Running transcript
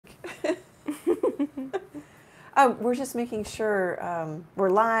We're just making sure we're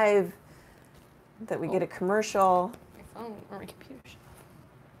live, that we get a commercial. My phone or my computer.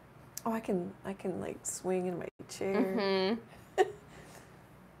 Oh, I can like swing in my chair. Mm-hmm.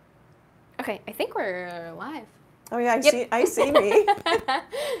 Okay, I think we're live. Oh yeah, I see me.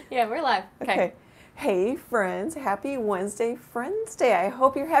 Yeah, we're live. Okay. Hey friends, happy Wednesday Friends Day. I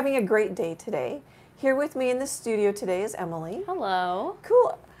hope you're having a great day today. Here with me in the studio today is Emily. Hello.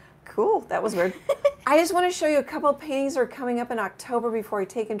 Cool. That was weird. I just want to show you a couple of paintings that are coming up in October before I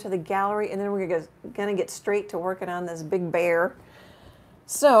take them to the gallery, and then we're gonna get straight to working on this big bear.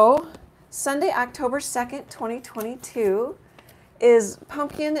 So, Sunday, October 2nd, 2022 is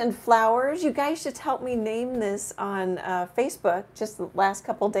Pumpkin and Flowers. You guys should help me name this on Facebook just the last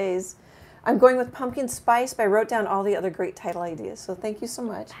couple days. I'm going with Pumpkin Spice, but I wrote down all the other great title ideas, so thank you so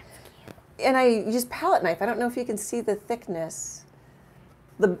much. And I used palette knife. I don't know if you can see the thickness.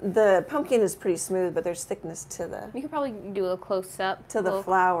 The pumpkin is pretty smooth, but there's thickness to the... You could probably do a close-up. To the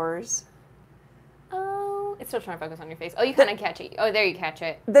flowers. Oh, it's still trying to focus on your face. Oh, you kind of catch it. Oh, there you catch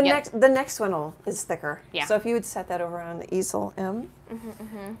it. The next one is thicker. Yeah. So if you would set that over on the easel M.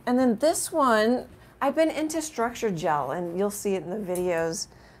 And then this one, I've been into structured gel, and you'll see it in the videos.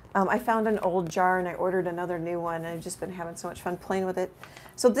 I found an old jar, and I ordered another new one, and I've just been having so much fun playing with it.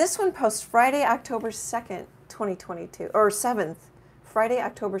 So this one posts Friday, October 2nd, 2022, or 7th. Friday,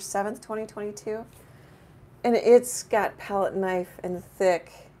 October 7th, 2022. And it's got palette knife and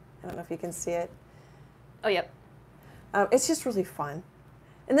thick. I don't know if you can see it. Oh, yep. It's just really fun.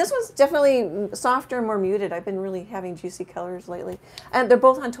 And this one's definitely softer and more muted. I've been really having juicy colors lately. And they're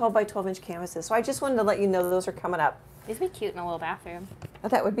both on 12 by 12 inch canvases. So I just wanted to let you know those are coming up. These would be cute in a little bathroom. Oh,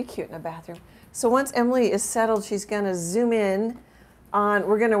 that would be cute in a bathroom. So once Emily is settled, she's going to zoom in on,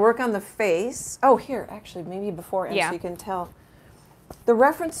 we're going to work on the face. Oh, here, actually, maybe before, so you can tell. The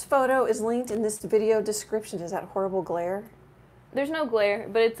reference photo is linked in this video description. Is that horrible glare? There's no glare,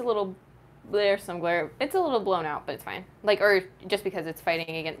 but it's a little, there's some glare. It's a little blown out, but it's fine. Like, or just because it's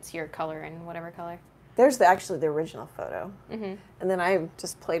fighting against your color and whatever color. There's actually the original photo. And then I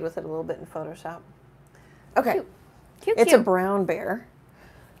just played with it a little bit in Photoshop. Okay. Cute. It's a brown bear.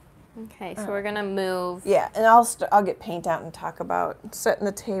 Okay, so we're gonna move. Yeah, and I'll get paint out and talk about setting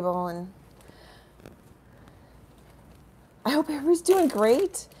the table, and I hope everybody's doing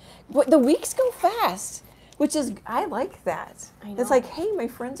great. But the weeks go fast, which is, I like that. I know. It's like, hey, my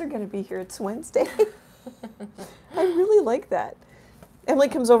friends are going to be here. It's Wednesday. I really like that. Emily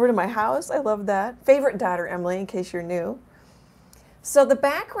comes over to my house. I love that. Favorite daughter, Emily, in case you're new. So the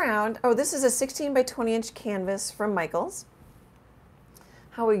background, this is a 16 by 20 inch canvas from Michaels.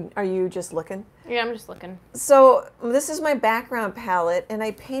 Are you just looking? Yeah, I'm just looking. So this is my background palette, and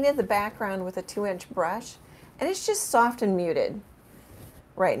I painted the background with a 2-inch brush. And it's just soft and muted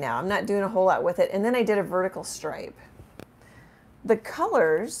right now. I'm not doing a whole lot with it. And then I did a vertical stripe. The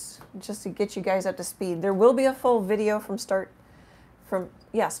colors, just to get you guys up to speed, there will be a full video from start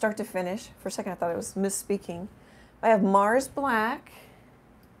to finish. For a second I thought I was misspeaking. I have Mars Black.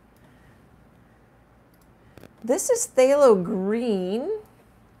 This is Phthalo Green,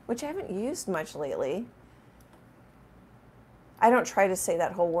 which I haven't used much lately. I don't try to say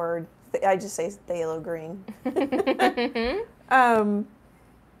that whole word. I just say phthalo green. Hang on,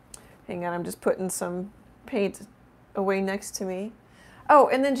 I'm just putting some paint away next to me. Oh,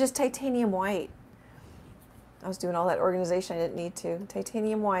 and then just titanium white. I was doing all that organization I didn't need to.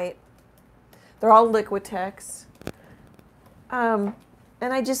 Titanium white. They're all Liquitex. And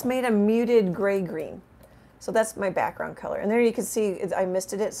I just made a muted gray-green. So that's my background color. And there you can see I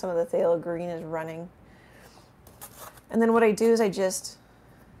misted it. Some of the phthalo green is running. And then what I do is I just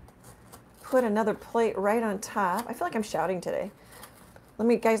put another plate right on top. I feel like I'm shouting today.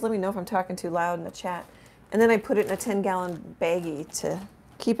 Guys, let me know if I'm talking too loud in the chat. And then I put it in a 10-gallon baggie to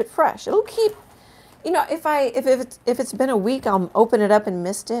keep it fresh. It'll keep, if it's been a week, I'll open it up and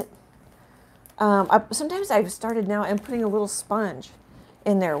mist it. Sometimes I've started now, I'm putting a little sponge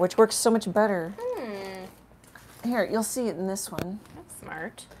in there, which works so much better. Here, you'll see it in this one. That's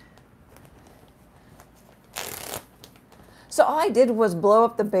smart. So all I did was blow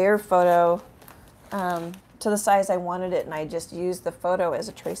up the bear photo to the size I wanted it, and I just used the photo as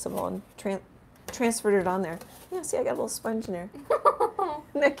a traceable and transferred it on there. Yeah, see, I got a little sponge in there.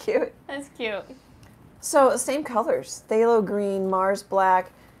 Isn't that cute? That's cute. So same colors, phthalo green, Mars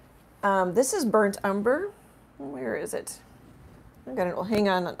Black. This is Burnt Umber. Where is it? Hang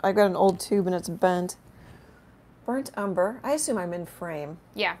on, I got an old tube and it's bent. Burnt Umber. I assume I'm in frame.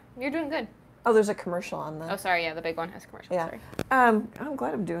 Yeah, you're doing good. Oh, there's a commercial on the... Oh, sorry, yeah, the big one has commercial, yeah. Sorry. I'm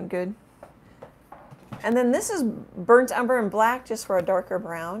glad I'm doing good. And then this is Burnt Umber and Black, just for a darker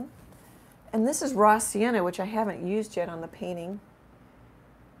brown. And this is raw sienna, which I haven't used yet on the painting.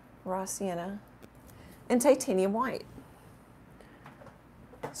 Raw sienna. And titanium white.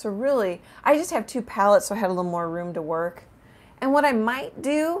 So really, I just have 2 palettes, so I had a little more room to work. And what I might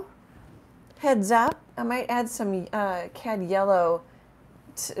do, heads up, I might add some cad yellow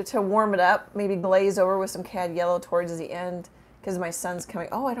to warm it up, maybe glaze over with some cad yellow towards the end, because my son's coming.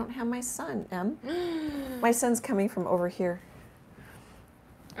 Oh, I don't have my son, Em. My son's coming from over here.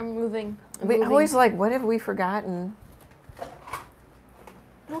 I'm moving. We always like, what have we forgotten?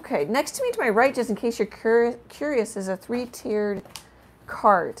 Okay, next to me to my right, just in case you're curious, is a 3-tiered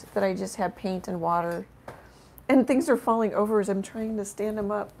cart that I just have paint and water. And things are falling over as I'm trying to stand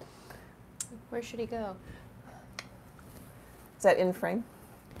them up. Where should he go? Is that in frame?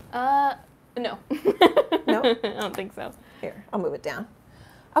 No. No? I don't think so. Here, I'll move it down.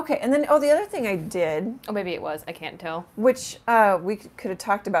 Okay, and then, oh, the other thing I did. Oh, maybe it was. I can't tell. Which we could have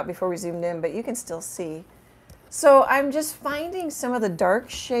talked about before we zoomed in, but you can still see. So I'm just finding some of the dark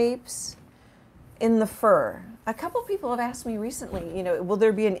shapes in the fur. A couple people have asked me recently, you know, will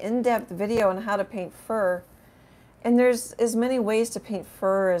there be an in-depth video on how to paint fur? And there's as many ways to paint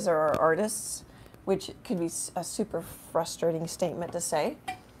fur as there are artists, which could be a super frustrating statement to say.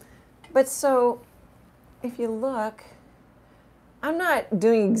 But so, if you look, I'm not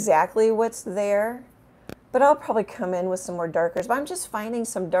doing exactly what's there, but I'll probably come in with some more darkers. But I'm just finding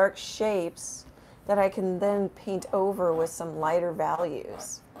some dark shapes that I can then paint over with some lighter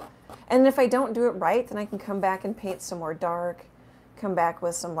values. And if I don't do it right, then I can come back and paint some more dark, come back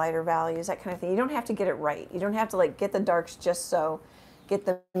with some lighter values, that kind of thing. You don't have to get it right. You don't have to like get the darks just so, get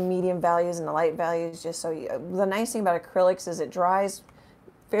the medium values and the light values just so. The nice thing about acrylics is it dries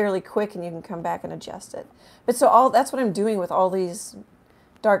fairly quick and you can come back and adjust it. But so that's what I'm doing with all these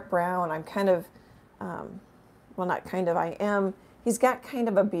dark brown. I'm kind of, well, not kind of, I am. He's got kind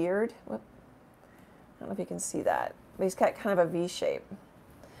of a beard. Whoop. I don't know if you can see that, but he's got kind of a V shape.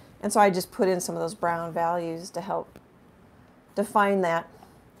 And so I just put in some of those brown values to help define that.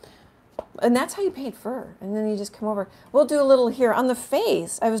 And that's how you paint fur. And then you just come over. We'll do a little here. On the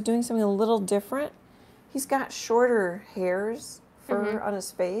face, I was doing something a little different. He's got shorter hairs, fur on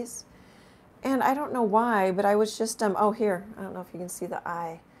his face. And I don't know why, but I was just, oh, here. I don't know if you can see the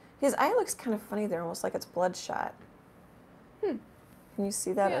eye. His eye looks kind of funny there, almost like it's bloodshot. Can you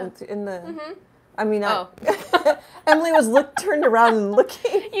see that in the... I mean, Emily was turned around and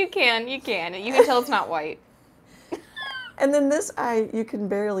looking. You can. You can tell it's not white. And then this eye, you can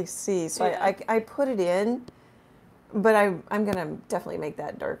barely see. So I put it in, but I'm going to definitely make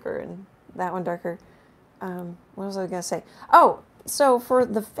that darker and that one darker. What was I going to say? Oh, so for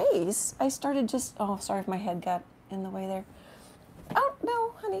the face, I started just, oh, sorry if my head got in the way there. Oh,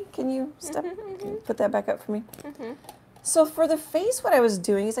 no, honey, can you put that back up for me? So for the face, what I was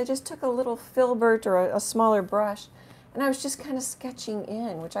doing is I just took a little filbert or a smaller brush, and I was just kind of sketching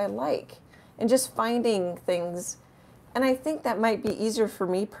in, which I like, and just finding things. And I think that might be easier for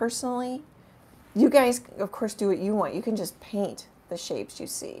me personally. You guys, of course, do what you want. You can just paint the shapes you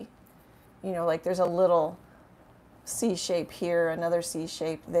see. You know, like there's a little C shape here, another C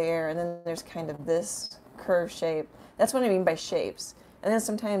shape there, and then there's kind of this curve shape. That's what I mean by shapes. And then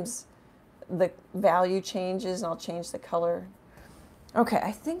sometimes the value changes and I'll change the color. Okay,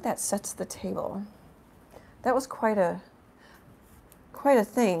 I think that sets the table. That was quite a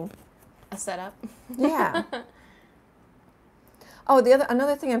thing. A setup. Yeah. Oh,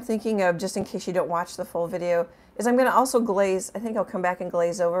 another thing I'm thinking of, just in case you don't watch the full video, is I'm going to also glaze. I think I'll come back and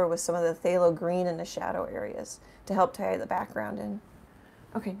glaze over with some of the phthalo green in the shadow areas to help tie the background in.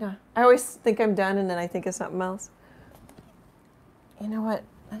 Okay, no. I always think I'm done and then I think of something else. You know what?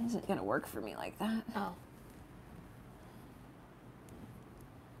 That isn't going to work for me like that. Oh.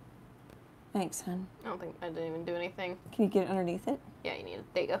 Thanks, hon. I didn't even do anything. Can you get it underneath it? Yeah,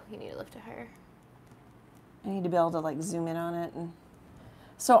 there you go. You need to lift it higher. I need to be able to like zoom in on it. And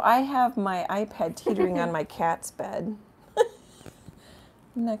so I have my iPad teetering on my cat's bed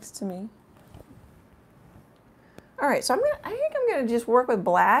next to me. All right, so I think I'm going to just work with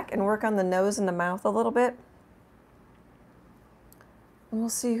black and work on the nose and the mouth a little bit. And we'll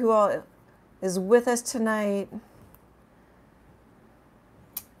see who all is with us tonight.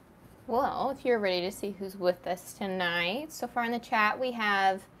 Well, if you're ready to see who's with us tonight, so far in the chat we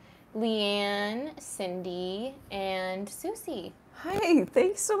have Leanne, Cindy, and Susie. Hi,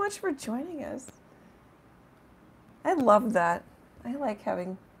 thanks so much for joining us. I love that. I like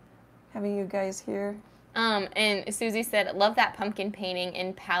having you guys here. And Susie said, love that pumpkin painting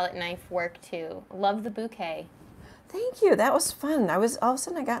and palette knife work too. Love the bouquet. Thank you. That was fun. All of a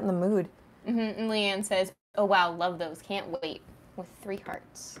sudden I got in the mood. And Leanne says, oh wow, love those. Can't wait. With 3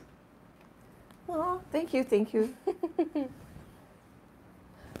 hearts. Oh, thank you, thank you.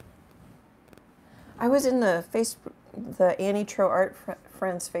 I was in the Annie Troe Art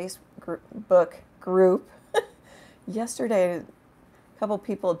Friends Facebook group yesterday. A couple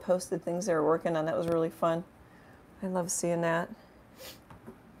people had posted things they were working on. That was really fun. I love seeing that.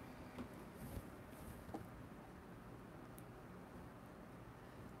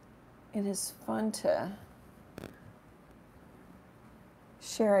 It is fun to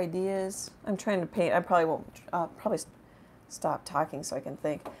share ideas. I'm trying to paint. I probably won't. Probably stop talking so I can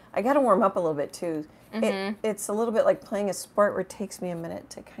think. I got to warm up a little bit too. It's a little bit like playing a sport where it takes me a minute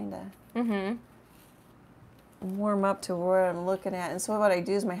to kind of warm up to what I'm looking at. And so what I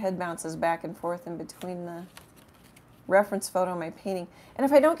do is my head bounces back and forth in between the reference photo and my painting. And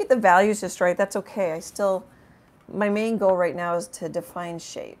if I don't get the values just right, that's okay. My main goal right now is to define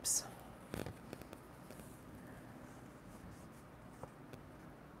shapes.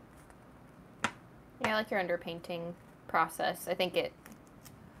 Yeah, I like your underpainting process. I think it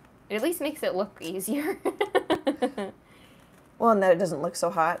at least makes it look easier. Well, and that it doesn't look so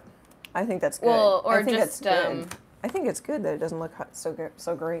hot. I think that's good. Well, or I think just good. I think it's good that it doesn't look hot, so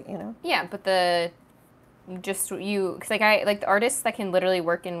great, you know. Yeah, but because like I like the artists that can literally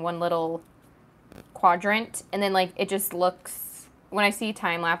work in one little quadrant, and then like it just looks, when I see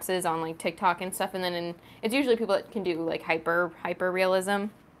time lapses on like TikTok and stuff, and then it's usually people that can do like hyper realism.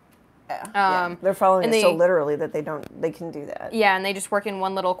 Yeah. They're following it so literally that they can do that. Yeah, and they just work in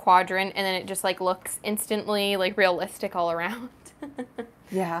one little quadrant, and then it just like looks instantly like realistic all around.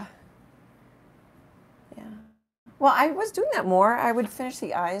 Yeah. Yeah. Well, I was doing that more. I would finish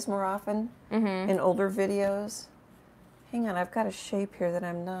the eyes more often in older videos. Hang on, I've got a shape here that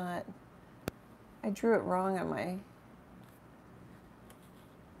I'm not. I drew it wrong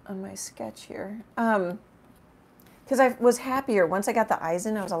on my sketch here. Because I was happier. Once I got the eyes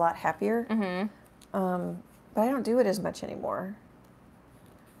in, I was a lot happier. But I don't do it as much anymore.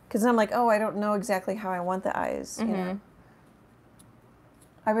 Because I'm like, oh, I don't know exactly how I want the eyes. You know?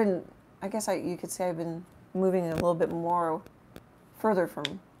 I guess you could say I've been moving a little bit more further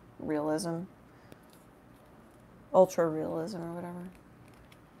from realism. Ultra realism or whatever.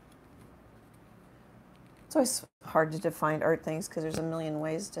 It's always hard to define art things because there's a million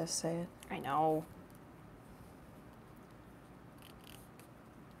ways to say it. I know.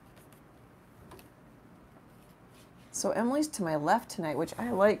 So Emily's to my left tonight, which I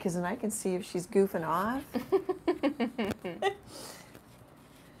like because then I can see if she's goofing off.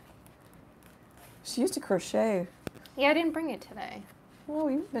 She used to crochet. Yeah, I didn't bring it today. Well,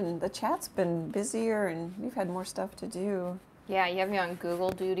 the chat's been busier and you've had more stuff to do. Yeah, you have me on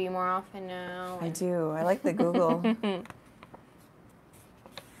Google duty more often now. I do. I like the Google. Okay,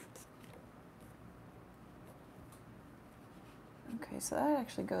 so that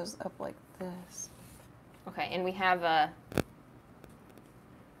actually goes up like this. Okay, and we have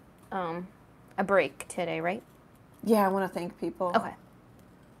a break today, right? Yeah, I want to thank people. Okay.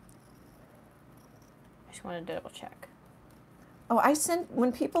 I just wanted to double check. Oh,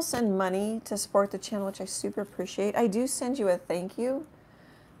 when people send money to support the channel, which I super appreciate, I do send you a thank you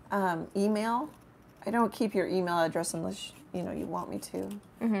email. I don't keep your email address unless you want me to.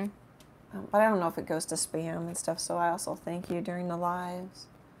 But I don't know if it goes to spam and stuff, so I also thank you during the lives.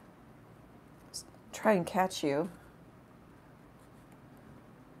 Try and catch you.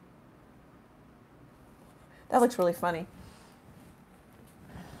 That looks really funny.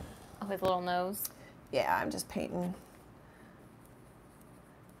 Oh, his little nose. Yeah, I'm just painting.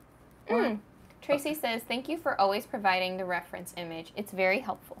 Tracy says, thank you for always providing the reference image. It's very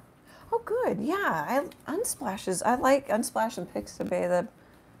helpful. Oh, good. Yeah, Unsplashes. I like Unsplash and Pixabay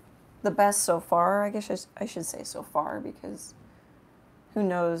the best so far. I guess I should say so far because who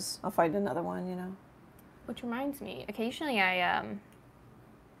knows? I'll find another one, you know. Which reminds me, occasionally I'll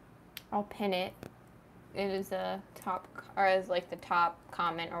pin it. It is a top, or as like the top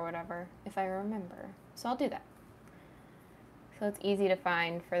comment or whatever, if I remember. So I'll do that. So it's easy to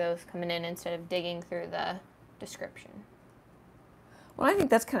find for those coming in instead of digging through the description. Well, I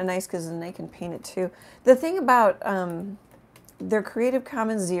think that's kind of nice because then they can paint it too. The thing about their Creative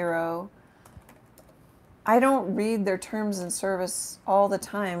Commons 0, I don't read their terms and service all the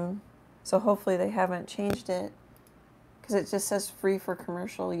time, so hopefully they haven't changed it because it just says free for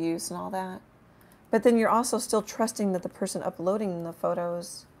commercial use and all that. But then you're also still trusting that the person uploading the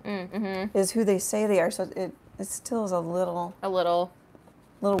photos is who they say they are, so it still is a little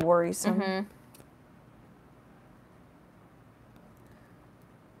worrisome.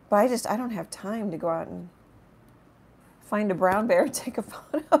 But I don't have time to go out and find a brown bear and take a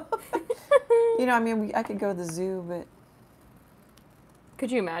photo. I mean, I could go to the zoo, but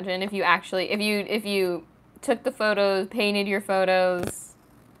Could you imagine if you actually, if you took the photos, painted your photos?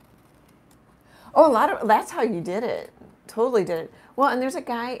 Oh, that's how you did it. Totally did it. Well, and there's a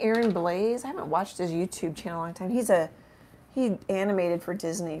guy, Aaron Blaze. I haven't watched his YouTube channel in a long time. He animated for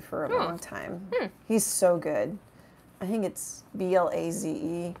Disney for a long time. He's so good. I think it's Blaze.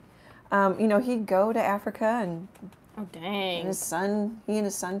 You know, he'd go to Africa and Oh, dang. he and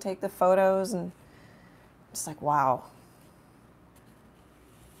his son take the photos, and it's like, wow.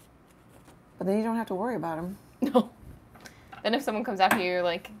 But then you don't have to worry about them. No. Then if someone comes after you, you're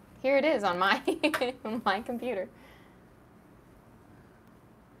like, here it is on my on my computer.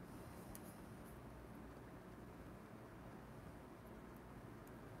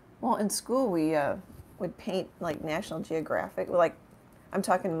 Well, in school we would paint like National Geographic. Like, I'm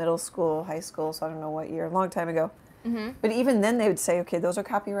talking middle school, high school, so I don't know what year, a long time ago. But even then they would say, okay, those are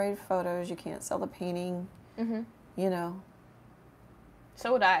copyrighted photos. You can't sell the painting. You know.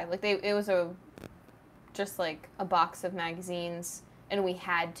 So would I. Like it was just like a box of magazines, and we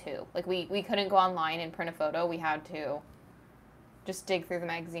had to. Like we couldn't go online and print a photo. We had to just dig through the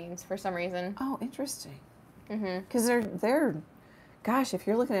magazines for some reason. Oh, interesting. Because they're, gosh, if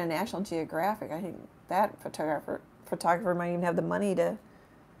you're looking at National Geographic, I think that photographer might even have the money to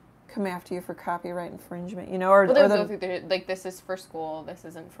come after you for copyright infringement, you know, or they'll go through like, this is for school, this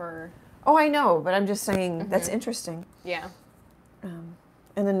isn't for... Oh, I know, but I'm just saying that's interesting. Yeah.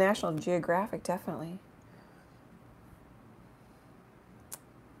 And the National Geographic, definitely.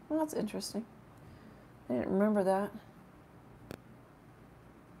 Well, that's interesting. I didn't remember that.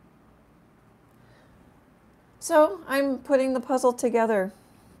 So I'm putting the puzzle together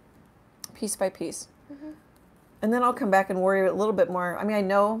piece by piece. And then I'll come back and worry a little bit more. I mean, I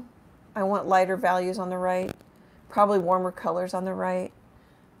know I want lighter values on the right, probably warmer colors on the right.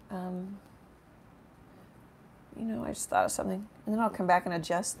 You know, I just thought of something. And then I'll come back and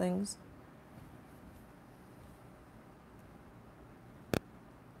adjust things.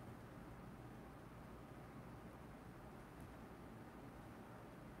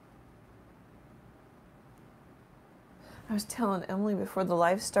 I was telling Emily before the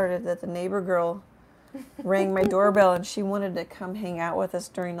live started that the neighbor girl rang my doorbell and she wanted to come hang out with us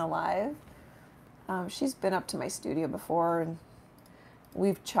during the live. She's been up to my studio before, and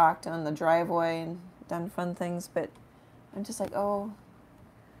we've chalked on the driveway and done fun things, but I'm just like, oh,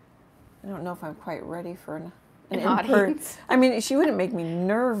 I don't know if I'm quite ready for an audience. I mean, she wouldn't make me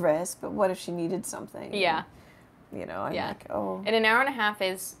nervous, but what if she needed something? Yeah. And, you know, I'm like, oh. And an hour and a half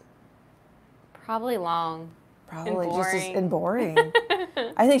is probably long. Probably and just boring. and boring.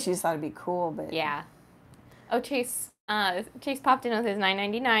 I think she just thought it'd be cool, but yeah. Oh, Chase popped in with his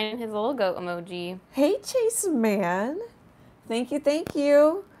 $9.99 and his little goat emoji. Hey, Chase man. Thank you, thank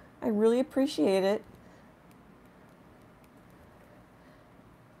you. I really appreciate it.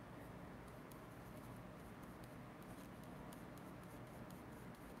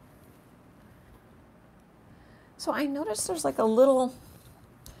 So I noticed there's like a little,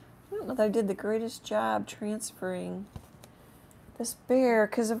 I don't know if I did the greatest job transferring this bear,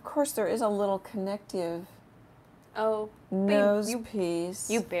 because of course there is a little connective nose piece.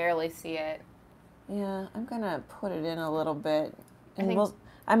 You barely see it. Yeah, I'm gonna put it in a little bit, and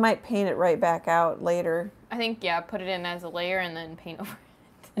I might paint it right back out later. I think put it in as a layer and then paint over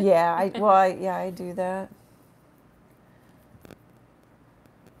it. Yeah, I do that.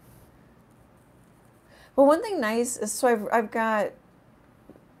 But one thing nice is, so I've got,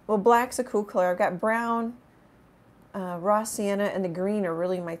 well, black's a cool color. I've got brown, raw sienna, and the green are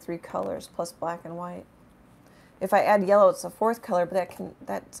really my three colors, plus black and white. If I add yellow, it's a fourth color, but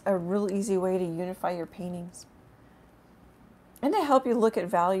that's a real easy way to unify your paintings. And to help you look at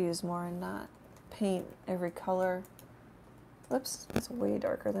values more and not paint every color. Whoops, that's way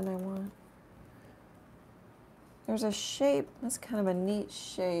darker than I want. There's a shape, that's kind of a neat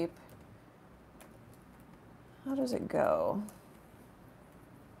shape. How does it go?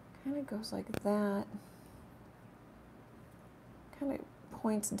 Kind of goes like that. Kind of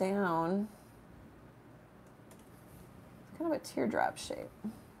points down. Kind of a teardrop shape.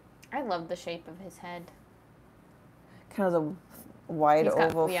 I love the shape of his head. Kind of the wide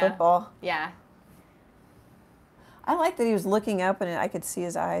oval football. Yeah. I like that he was looking up and I could see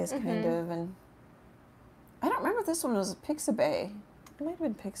his eyes kind of. And I don't remember if this one was Pixabay. It might have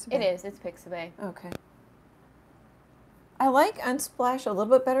been Pixabay. It is. It's Pixabay. Okay. I like Unsplash a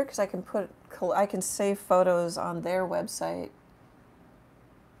little bit better because I can save photos on their website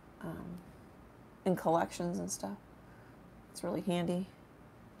in collections and stuff. It's really handy.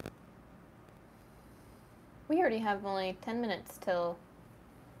 We already have only 10 minutes till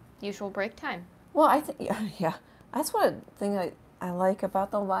usual break time. Well, I think, yeah. That's one thing I like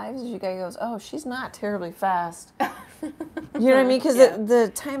about the lives is you guys goes, oh, she's not terribly fast. You know what I mean? Because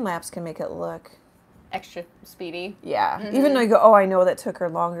the time lapse can make it look extra speedy. Yeah. Mm-hmm. Even though you go, oh, I know that took her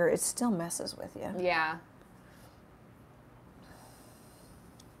longer, it still messes with you. Yeah.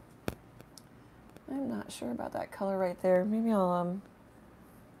 I'm not sure about that color right there. Maybe I'll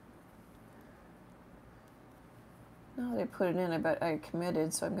now that I put it in, I bet I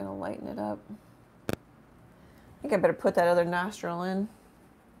committed, so I'm going to lighten it up. I think I better put that other nostril in.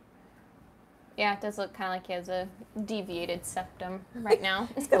 Yeah, it does look kind of like he has a deviated septum right now.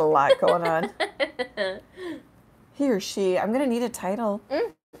 He's got a lot going on. He or she. I'm going to need a title.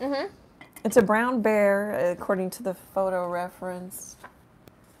 Mm-hmm. It's a brown bear, according to the photo reference.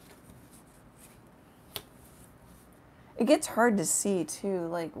 It gets hard to see, too,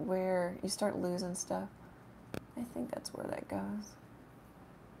 like where you start losing stuff. I think that's where that goes.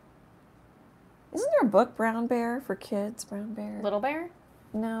 Isn't there a book, Brown Bear, for kids? Brown Bear? Little Bear?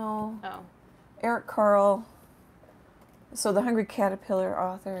 No. Oh. Eric Carle. So the Hungry Caterpillar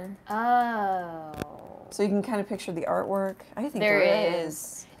author. Oh. So you can kind of picture the artwork. I think there is.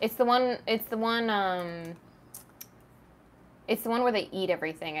 is. It's the one where they eat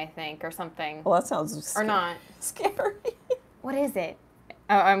everything, I think, or something. Well, that sounds or not scary. What is it?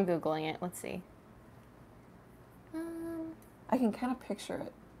 Oh, I'm Googling it. Let's see. I can kind of picture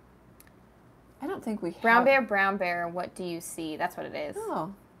it. I don't think we Brown Bear, what do you see? That's what it is.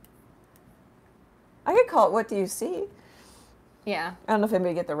 Oh. I could call it What Do You See? Yeah. I don't know if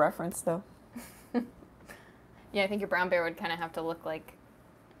anybody get the reference, though. Yeah, I think your brown bear would kind of have to look like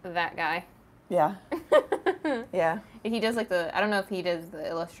that guy. Yeah. Yeah. He does like I don't know if he does the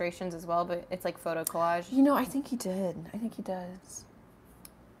illustrations as well, but it's like photo collage. You know, I think he did. I think he does.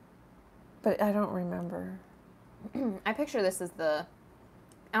 But I don't remember. I picture this as I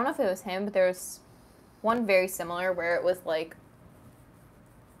don't know if it was him, but there was one very similar where it was like,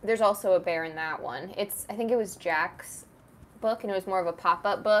 there's also a bear in that one. I think it was Jack's book, and it was more of a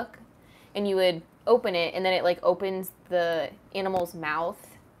pop-up book, and you would open it, and then it like opens the animal's mouth.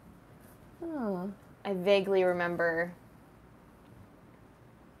 Oh. I vaguely remember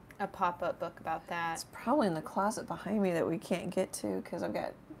a pop-up book about that. It's probably in the closet behind me that we can't get to because I've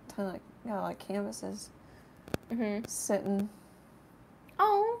got a lot of canvases sitting.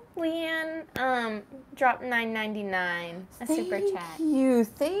 Oh, Leanne, dropped $9.99 a super chat.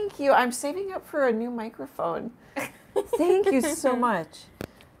 Thank you. I'm saving up for a new microphone. Thank you so much.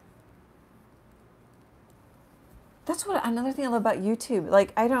 That's another thing I love about YouTube.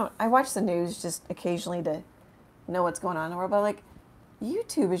 Like, I watch the news just occasionally to know what's going on in the world, but like,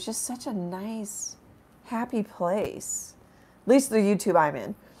 YouTube is just such a nice, happy place. At least the YouTube I'm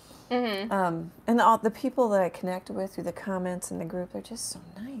in. Mm-hmm. And the people that I connect with through the comments in the group, they're just so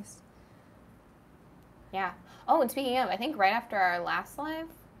nice. Yeah. Oh, and speaking of, I think right after our last live,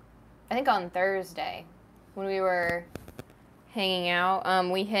 I think on Thursday, when we were hanging out,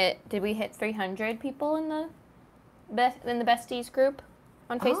 did we hit 300 people in the besties group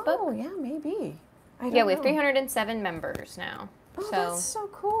on Facebook? Oh, yeah, maybe. We have 307 members now. Oh, that's so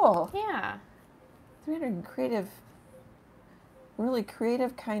cool. Yeah. 300 really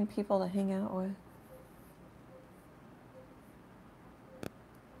creative, kind people to hang out with.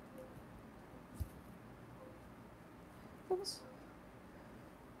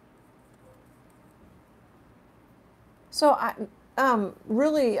 So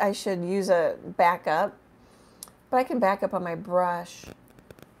really I should use a backup, but I can back up on my brush,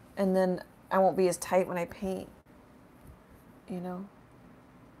 and then I won't be as tight when I paint. You know,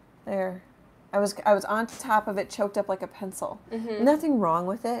 there. I was on top of it, choked up like a pencil. Mm-hmm. Nothing wrong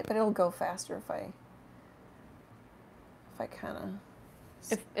with it, but it'll go faster if I kind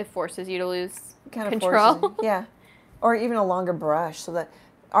of. It forces you to lose control. Forces, yeah, or even a longer brush, so that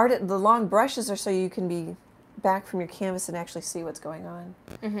the long brushes are so you can be back from your canvas and actually see what's going on.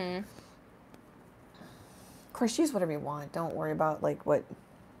 Mm-hmm. Of course, use whatever you want. Don't worry about like what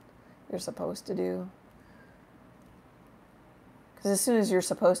you're supposed to do. Because as soon as you're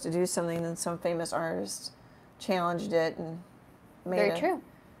supposed to do something, then some famous artist challenged it and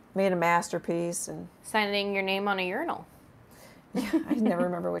made a masterpiece. And signing your name on a urinal. Yeah, I never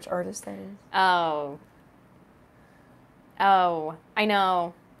remember which artist that is. Oh, I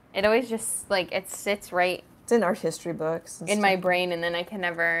know. It always just like it sits right. It's in art history books in my brain, and then I can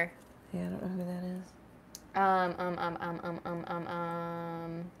never. Yeah, I don't know who that is.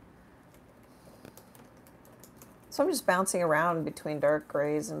 So I'm just bouncing around between dark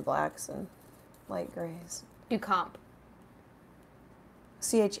grays and blacks and light grays. Duchamp.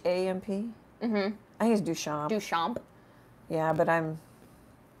 C-H-A-M-P? Mm-hmm. I think it's Duchamp. Duchamp? Yeah, but I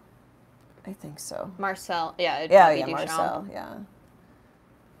think so. Marcel. Yeah, it'd be Duchamp. Marcel, yeah.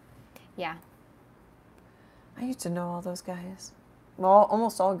 Yeah. I used to know all those guys. Well,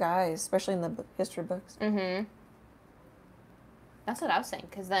 almost all guys, especially in the history books. Mm-hmm. That's what I was saying.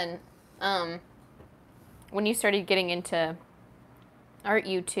 Because then, when you started getting into art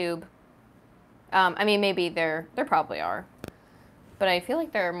YouTube, I mean, maybe there probably are, but I feel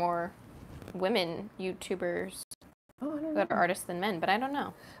like there are more women YouTubers that are artists than men, but I don't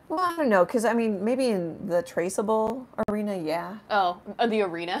know. Well, I don't know, because, I mean, maybe in the traceable arena, yeah. Oh, the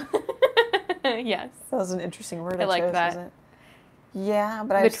arena. Yes. That was an interesting word I like chose, that. wasn't it? Yeah,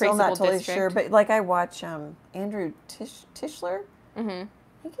 but I'm still not totally district. sure. But, like, I watch Andrew Tischler. Mm-hmm. I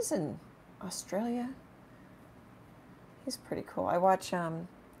think he's in Australia. He's pretty cool. I watch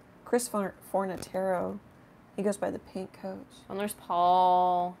Chris Fornatero. He goes by the Pink Coach. And there's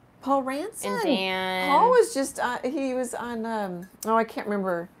Paul Ranson. and Dan. Paul was just, he was on, oh, I can't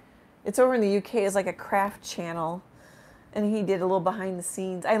remember. It's over in the UK. It's like a craft channel. And he did a little behind the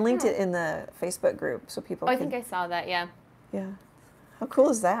scenes. I linked it in the Facebook group so people I think I saw that, yeah. Yeah. How cool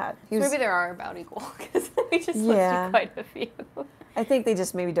is that? So maybe there are about equal, because we just listed quite a few. I think they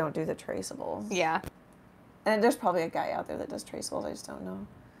just maybe don't do the traceables. Yeah. And there's probably a guy out there that does traceables. I just don't know.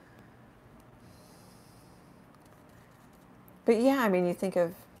 But yeah, I mean, you think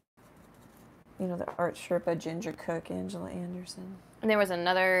of, you know, the art Sherpa, Ginger Cook, Angela Anderson. And there was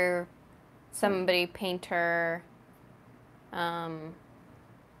another, somebody painter.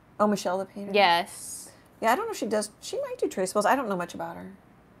 Oh, Michelle the painter? Yes. Yeah, I don't know if she does. She might do traceables. I don't know much about her.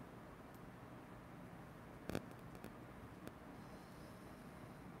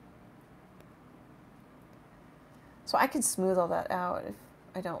 So I could smooth all that out if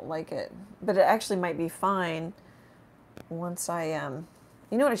I don't like it. But it actually might be fine once I,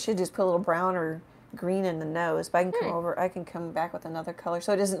 you know what I should do is put a little brown or green in the nose. But I can come over, I can come back with another color.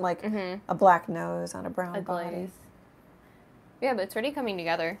 So it isn't like a black nose on a brown body. Yeah, but it's already coming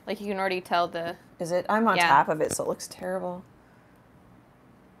together. Like, you can already tell the... Is it? I'm on top of it, so it looks terrible.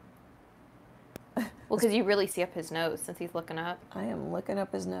 Well, because you really see up his nose since he's looking up. I am looking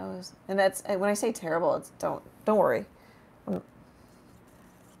up his nose. And that's, when I say terrible, it's, don't worry.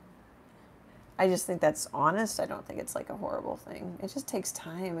 I just think that's honest. I don't think it's like a horrible thing. It just takes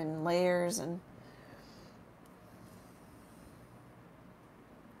time and layers and...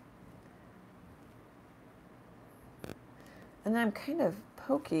 And then I'm kind of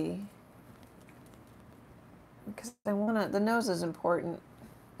pokey because I want to, the nose is important.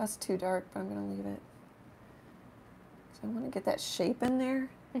 That's too dark, but I'm going to leave it. So I want to get that shape in there.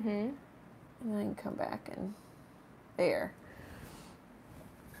 Mm-hmm. And then I can come back and there.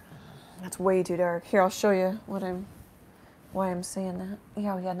 That's way too dark. Here, I'll show you why I'm saying that.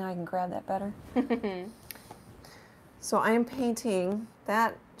 Yeah, now I can grab that better. So I am painting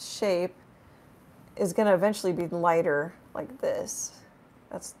that shape is going to eventually be lighter like this.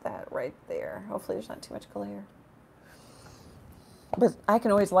 That's that right there. Hopefully there's not too much glare. But I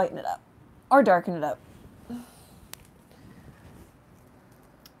can always lighten it up or darken it up.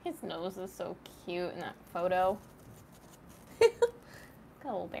 His nose is so cute in that photo. Got a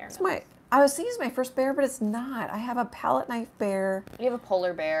little bear nose. I was thinking it's my first bear, but it's not. I have a palette knife bear. You have a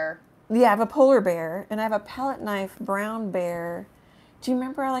polar bear. Yeah, I have a polar bear, and I have a palette knife brown bear. Do you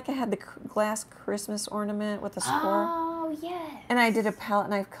remember I had the glass Christmas ornament with the squirrel? Oh, yes. And I did a palette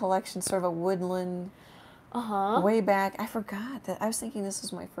knife collection, sort of a woodland, way back. I forgot that. I was thinking this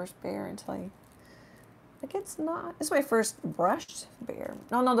was my first bear until like, it's not. This is my first brushed bear.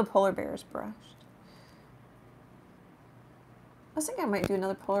 No, the polar bear is brushed. I think I might do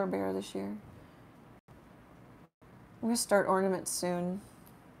another polar bear this year. I'm going to start ornaments soon.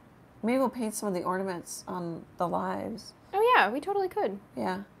 Maybe we'll paint some of the ornaments on the lives. Oh, yeah, we totally could.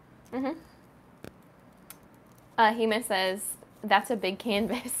 Yeah. Mm-hmm. Hema says, that's a big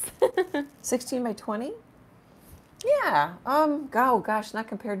canvas. 16 by 20? Yeah. Oh, gosh, not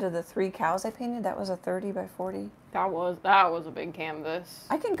compared to the 3 cows I painted. That was a 30 by 40. That was a big canvas.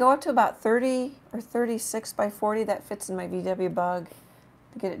 I can go up to about 30 or 36 by 40. That fits in my VW Bug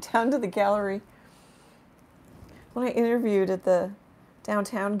to get it down to the gallery. When I interviewed at the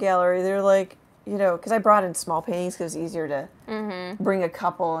downtown gallery, they're like, you know, because I brought in small paintings because it's easier to bring a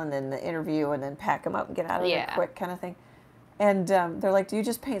couple and then the interview and then pack them up and get out of there quick kind of thing. And they're like, do you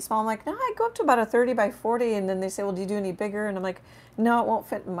just paint small? I'm like, no, I go up to about a 30 by 40. And then they say, well, do you do any bigger? And I'm like, no, it won't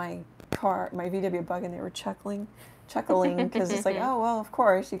fit in my car, my VW Bug. And they were chuckling because it's like, oh, well, of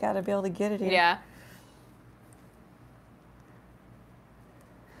course, you got to be able to get it here. Yeah.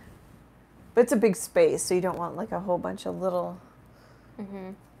 But it's a big space, so you don't want like a whole bunch of little...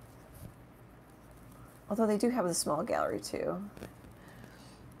 Although they do have the small gallery too.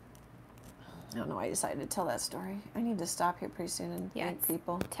 I don't know why I decided to tell that story. I need to stop here pretty soon and thank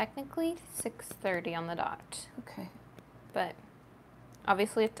people. Technically 6:30 on the dot. Okay. But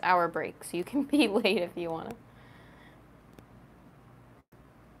obviously it's our break, so you can be late if you want to.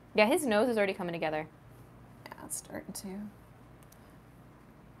 Yeah, his nose is already coming together. Yeah, it's starting to.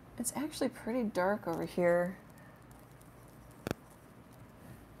 It's actually pretty dark over here.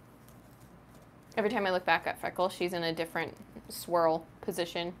 Every time I look back at Freckle, she's in a different swirl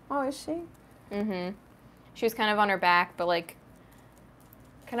position. Oh, is she? Mm-hmm. She was kind of on her back, but like,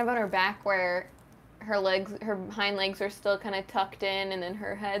 kind of on her back where her legs, her hind legs are still kind of tucked in, and then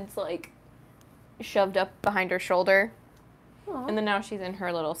her head's like shoved up behind her shoulder. Aww. And then now she's in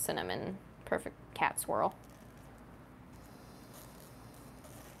her little cinnamon perfect cat swirl.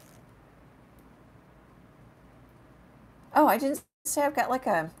 Oh, I didn't say I've got like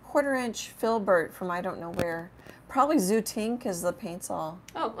a 1/4 inch filbert from I don't know where. Probably Zooting because the paint's all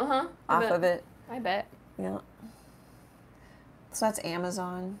off of it. I bet. Yeah. So that's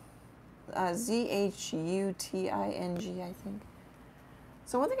Amazon. Zhuting, I think.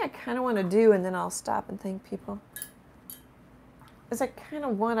 So one thing I kind of want to do, and then I'll stop and thank people, is I kind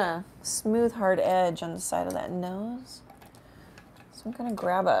of want a smooth, hard edge on the side of that nose. So I'm going to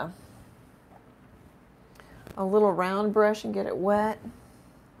grab a little round brush and get it wet.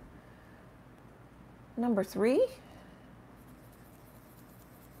 Number 3.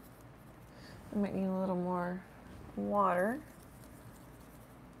 I might need a little more water.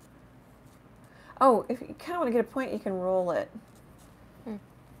 Oh, if you kind of want to get a point, you can roll it. Now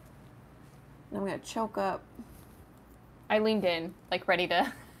I'm going to choke up. I leaned in, like ready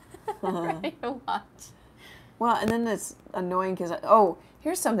to, ready to watch. Well, and then it's annoying because, oh,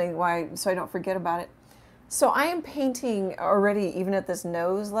 here's something so I don't forget about it. So I am painting already, even at this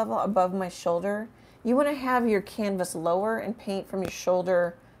nose level, above my shoulder. You want to have your canvas lower and paint from your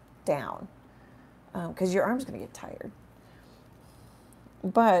shoulder down, because your arm's going to get tired.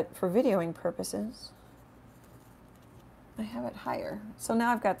 But for videoing purposes, I have it higher. So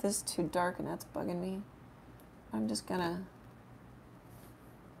now I've got this too dark and that's bugging me. I'm just going to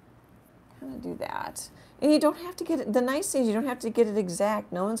kind of do that. And you don't have to get it, the nice thing is you don't have to get it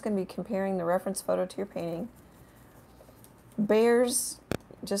exact. No one's going to be comparing the reference photo to your painting. Bears,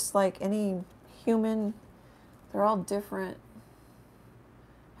 just like any human, they're all different.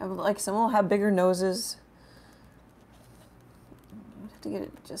 Like some will have bigger noses. I have to get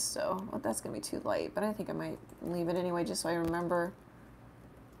it just so. Well, that's going to be too light, but I think I might leave it anyway just so I remember.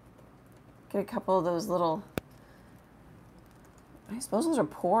 Get a couple of those little, I suppose those are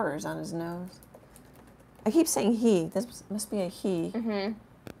pores on his nose. I keep saying he. This must be a he. Mm-hmm.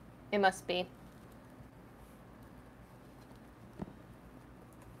 It must be.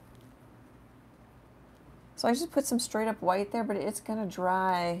 So I just put some straight up white there, but it's going to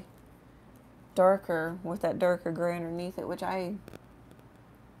dry darker with that darker gray underneath it, which I'm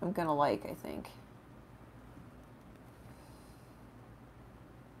going to like, I think.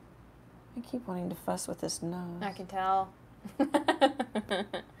 I keep wanting to fuss with this nose. I can tell.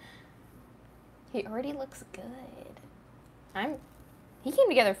 He already looks good. He came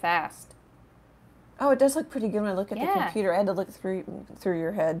together fast. Oh, it does look pretty good when I look at the computer. I had to look through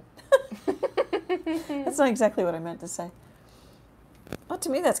your head. That's not exactly what I meant to say. Well, to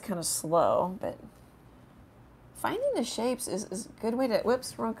me, that's kind of slow, but finding the shapes is a good way to,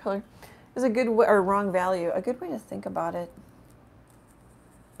 whoops, wrong color, is a good way, or wrong value, a good way to think about it.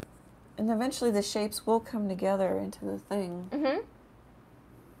 And eventually the shapes will come together into the thing. Mm-hmm.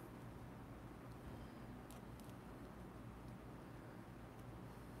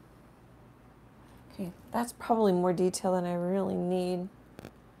 Okay, that's probably more detail than I really need.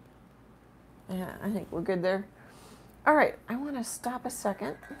 Yeah, I think we're good there. All right, I want to stop a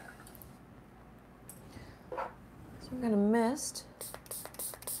second. So I'm going to mist.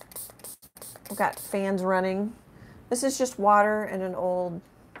 I've got fans running. This is just water and an old...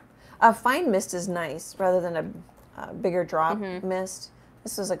 fine mist is nice rather than a bigger drop mist.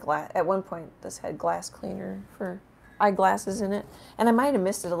 This is a glass. At one point, this had glass cleaner for eyeglasses in it. And I might have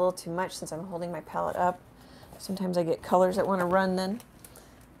misted a little too much since I'm holding my palette up. Sometimes I get colors that want to run then.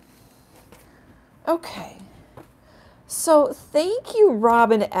 Okay. So thank you,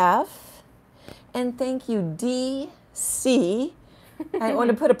 Robin F. And thank you, DC. I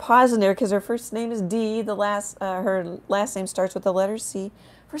want to put a pause in there because her first name is D. Her last name starts with the letter C.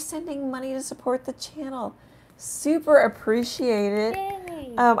 For sending money to support the channel. Super appreciate it.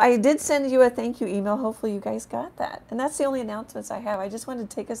 Yay. I did send you a thank you email. Hopefully you guys got that. And that's the only announcements I have. I just wanted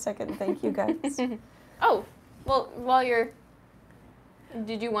to take a second and thank you guys. Oh, well, while you're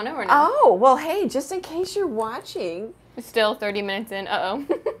Did you want to or no? Oh, well, hey, just in case you're watching. Still 30 minutes in. Uh-oh.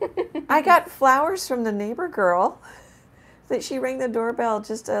 I got flowers from the neighbor girl that she rang the doorbell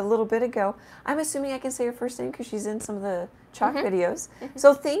just a little bit ago. I'm assuming I can say her first name because she's in some of the chalk videos.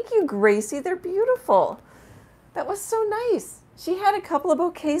 So thank you, Gracie. They're beautiful. That was so nice. She had a couple of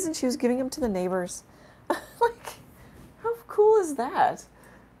bouquets and she was giving them to the neighbors. Like, how cool is that?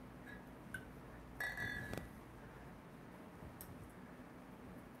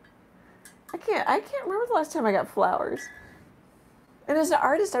 I can't remember the last time I got flowers. And as an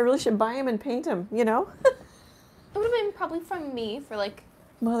artist, I really should buy them and paint them, you know? It would have been probably from me for like...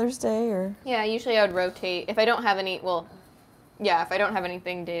 Mother's Day or... Yeah, usually I would rotate. If I don't have any, well, yeah, if I don't have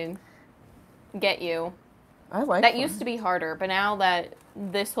anything to get you. I like that. Used to be harder, but now that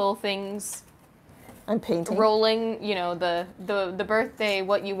this whole thing's... I'm painting. Rolling, you know, the birthday,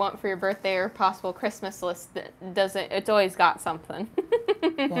 what you want for your birthday or possible Christmas list, it's always got something.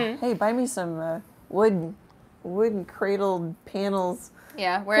 Yeah. Hey, buy me some wooden cradled panels.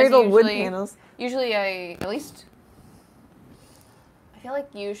 Yeah, whereas cradled wood panels. Usually I feel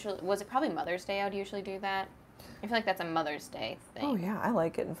like was it probably Mother's Day I would usually do that? I feel like that's a Mother's Day thing. Oh yeah, I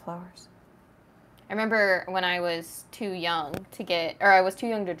like it in flowers. I remember when I was too young I was too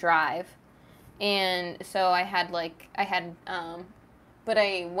young to drive. And so but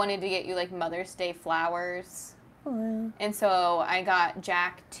I wanted to get you like Mother's Day flowers. Oh. And so I got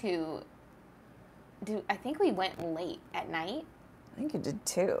Jack I think we went late at night. I think you did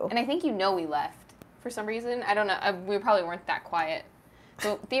too. And I think we left for some reason. I don't know. We probably weren't that quiet.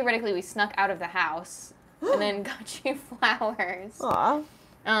 So theoretically we snuck out of the house and then got you flowers. Aw.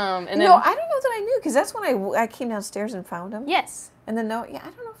 And I don't know that I knew because that's when I came downstairs and found them. Yes. And then I don't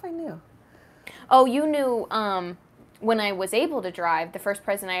know if I knew. Oh, you knew when I was able to drive, the first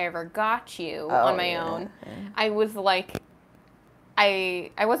present I ever got you on my own, I was like, I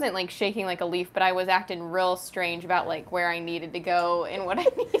wasn't like shaking like a leaf, but I was acting real strange about like where I needed to go and what I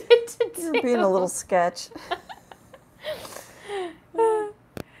needed to do. You're being a little sketch.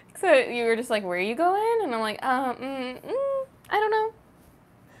 So you were just like, where are you going? And I'm like, I don't know.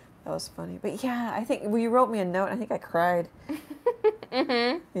 That was funny. But yeah, I think you wrote me a note. I think I cried.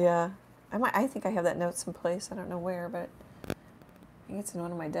 Yeah. I think I have that note someplace. I don't know where, but I think it's in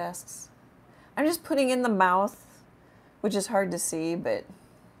one of my desks. I'm just putting in the mouth, which is hard to see, but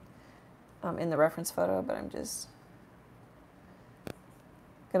in the reference photo, but I'm just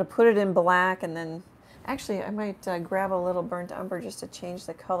going to put it in black, and then actually I might grab a little burnt umber just to change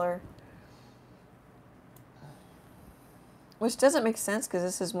the color, which doesn't make sense because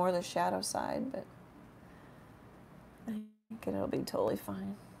this is more the shadow side, but I think it'll be totally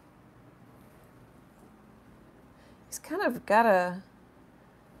fine. He's kind of got a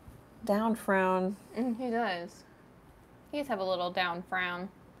down frown. He does. He does have a little down frown.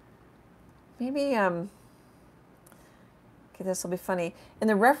 Maybe, okay, this will be funny. In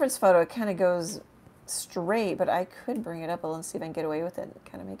the reference photo, it kind of goes straight, but I could bring it up a little and see if I can get away with it and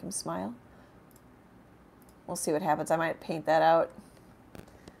kind of make him smile. We'll see what happens. I might paint that out.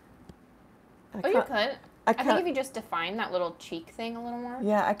 Oh, you could. I think if you just define that little cheek thing a little more.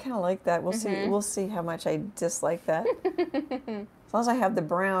 Yeah, I kind of like that. We'll see. We'll see how much I dislike that. As long as I have the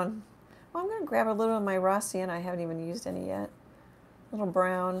brown. Well, I'm going to grab a little of my raw sienna. I haven't even used any yet. A little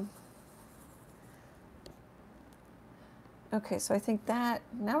brown. Okay, so I think that,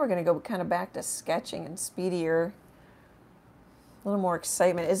 now we're going to go kind of back to sketching and speedier. A little more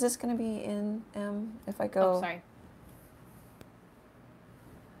excitement. Is this going to be in M if I go? Oh, sorry.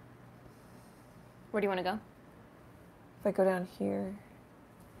 Where do you want to go? If I go down here.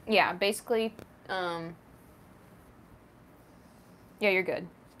 Yeah, basically, yeah, you're good.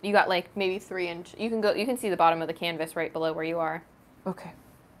 You got like maybe 3 inch. You can see the bottom of the canvas right below where you are. Okay.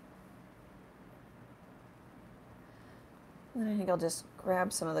 And then I think I'll just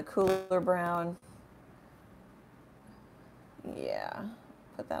grab some of the cooler brown. Yeah,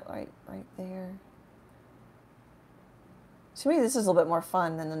 put that right there. To me, this is a little bit more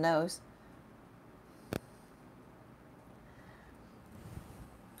fun than the nose.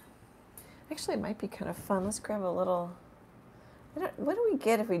 Actually, it might be kind of fun. Let's grab a little... What do we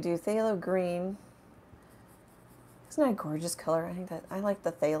get if we do phthalo green? Isn't that a gorgeous color? I think that I like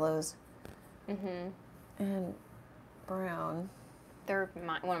the phthalos. And brown. They're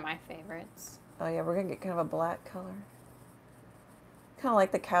one of my favorites. Oh yeah, we're gonna get kind of a black color. Kind of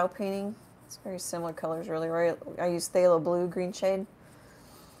like the cow painting. It's very similar colors, really. Right? I used phthalo blue, green shade.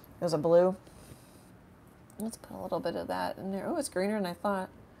 There's a blue. Let's put a little bit of that in there. Oh, it's greener than I thought.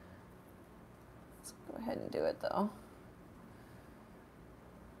 Let's go ahead and do it though.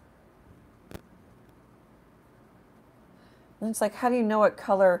 And it's like, how do you know what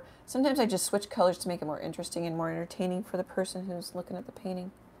color? Sometimes I just switch colors to make it more interesting and more entertaining for the person who's looking at the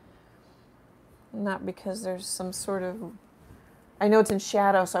painting. Not because there's some sort of, I know it's in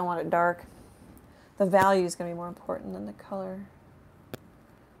shadow, so I want it dark. The value is going to be more important than the color.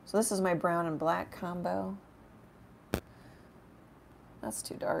 So this is my brown and black combo. That's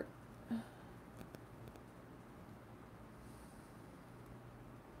too dark.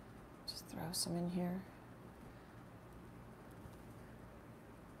 Just throw some in here.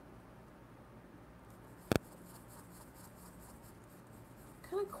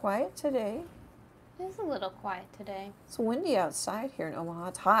 Kind of quiet today. It is a little quiet today. It's windy outside here in Omaha.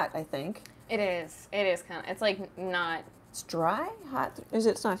 It's hot, I think. It is. It is kind of. It's like not. It's dry? Hot? Is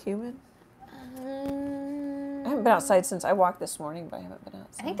it? It's not humid? I haven't been outside since I walked this morning, but I haven't been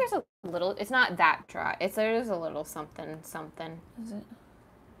outside. I think there's a little. It's not that dry. There's a little something. Is it?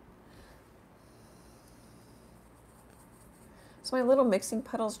 So my little mixing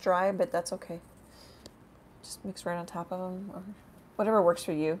puddle's dry, but that's okay. Just mix right on top of them, or whatever works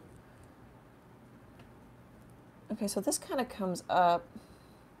for you. Okay, so this kind of comes up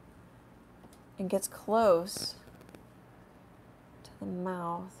and gets close to the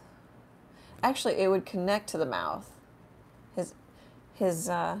mouth. Actually, it would connect to the mouth. That's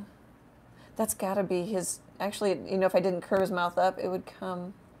gotta be his, actually, you know, if I didn't curve his mouth up, it would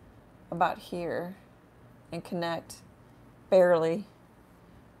come about here and connect, barely.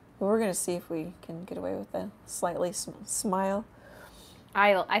 But we're gonna see if we can get away with a slightly smile.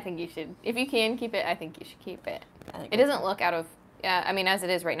 I think you should. If you can keep it, I think you should keep it. It doesn't look out of, I mean, as it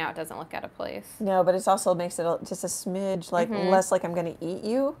is right now, it doesn't look out of place. No, but it also makes it just a smidge, like, less like I'm gonna eat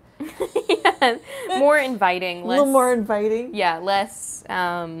you. Yeah, more inviting. A little more inviting. Yeah, less.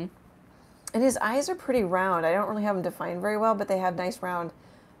 And his eyes are pretty round. I don't really have them defined very well, but they have nice round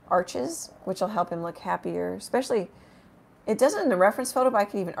arches, which will help him look happier. Especially, it doesn't in the reference photo, but I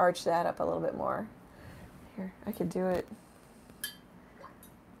could even arch that up a little bit more. Here, I could do it.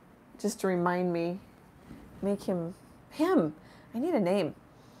 Just to remind me, make him. I need a name.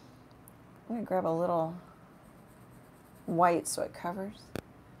 I'm gonna grab a little white so it covers.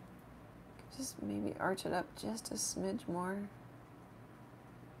 Just maybe arch it up just a smidge more.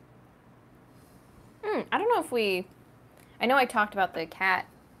 I don't know if I know I talked about the cat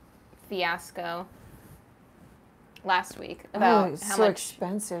fiasco last week about it's how so much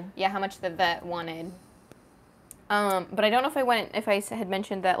expensive. Yeah, how much the vet wanted. But I don't know if I had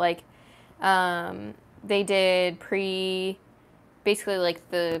mentioned that, like, they did basically like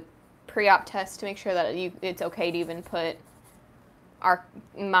the pre-op test to make sure that it's okay to even put our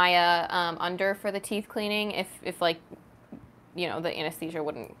Maya under for the teeth cleaning if like, you know, the anesthesia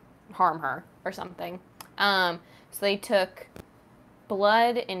wouldn't harm her or something. So they took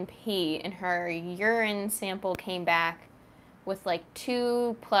blood and pee, and her urine sample came back with like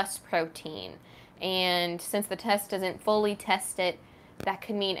 2+ protein. And since the test doesn't fully test it, that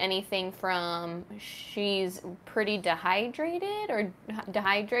could mean anything from she's pretty dehydrated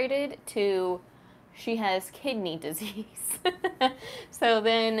to she has kidney disease. So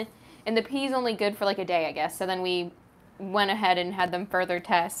then, and the pee's only good for like a day, I guess. So then we went ahead and had them further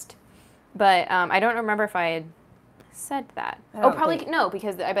test. But I don't remember if I had said that. No,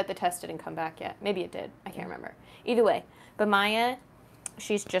 because I bet the test didn't come back yet. Maybe it did. I can't remember. Either way. But Maya,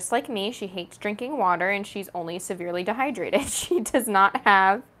 she's just like me. She hates drinking water, and she's only severely dehydrated. She does not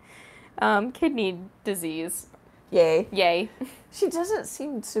have kidney disease. Yay. Yay. She doesn't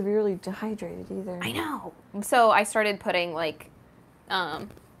seem severely dehydrated either. I know. So I started putting like a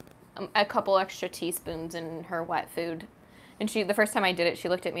couple extra teaspoons in her wet food. And the first time I did it, she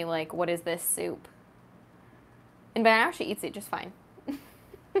looked at me like, "What is this soup?" And by now she eats it just fine.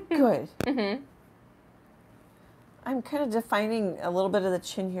 Good. Mm-hmm. I'm kind of defining a little bit of the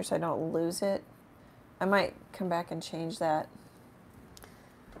chin here so I don't lose it. I might come back and change that.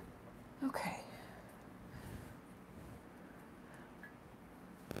 Okay.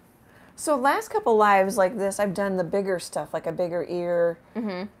 So last couple lives like this, I've done the bigger stuff, like a bigger ear.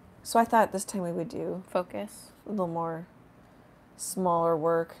 Mm-hmm. So I thought this time we would do focus. A little more smaller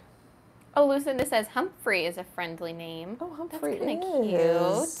work. Oh, Lucinda says Humphrey is a friendly name. Oh, Humphrey That's kind of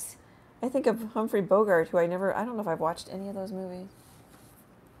cute. I think of Humphrey Bogart, who I don't know if I've watched any of those movies.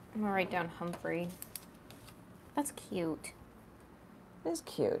 I'm going to write down Humphrey. That's cute. It is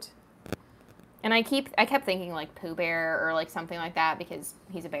cute. And I kept thinking like Pooh Bear or like something like that because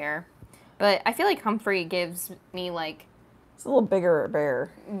he's a bear. But I feel like Humphrey gives me like... It's a little bigger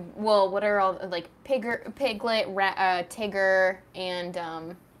bear. Well, what are all, like, Piglet, Tigger, and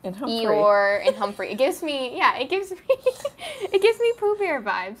Humphrey. Eeyore, and Humphrey. It gives me Pooh Bear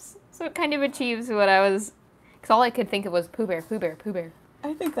vibes. So it kind of achieves what I was Because all I could think of was Pooh Bear, Pooh Bear, Pooh Bear.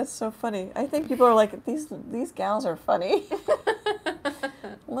 I think that's so funny. I think people are like, these gals are funny.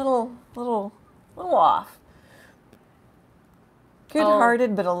 little off.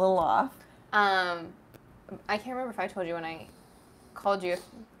 Good-hearted, but a little off. I can't remember if I told you when I called you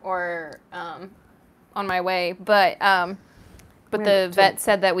or on my way, but the vet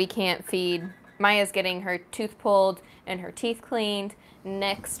said that we can't feed. Maya's getting her tooth pulled and her teeth cleaned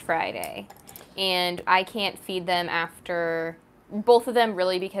next Friday, and I can't feed them after both of them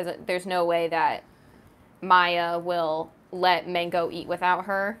really because there's no way that Maya will let Mango eat without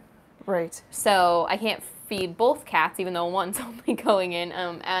her. Right. So I can't feed both cats, even though one's only going in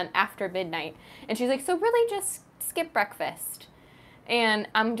and after midnight. And she's like, so really just skip breakfast. And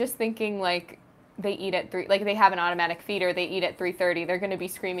I'm just thinking, like, they eat at 3, like they have an automatic feeder, they eat at 3:30. They're going to be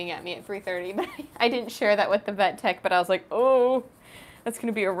screaming at me at 3:30. But I didn't share that with the vet tech, but I was like, oh, that's going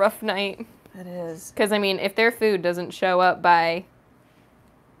to be a rough night. It is. Because, I mean, if their food doesn't show up by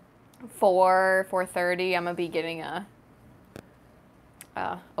 4:30, I'm going to be getting a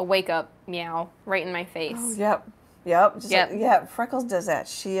wake up meow right in my face. Oh, yep. Just like, yeah, Freckles does that.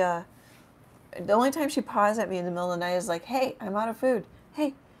 She, the only time she paws at me in the middle of the night is like, hey, I'm out of food.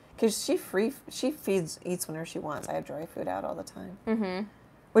 Hey. Because she eats whenever she wants. I have dry food out all the time. Mm-hmm.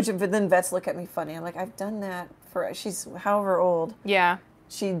 But then vets look at me funny. I'm like, I've done that she's however old. Yeah.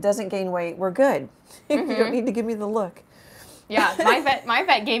 She doesn't gain weight. We're good. Mm-hmm. You don't need to give me the look. Yeah, my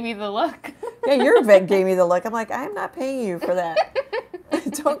vet gave me the look. Yeah, your vet gave me the look. I'm like, I'm not paying you for that.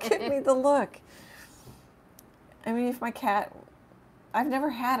 Don't give me the look. I mean, if my cat, I've never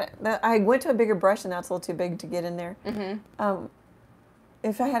had it. I went to a bigger brush and that's a little too big to get in there. Mm-hmm.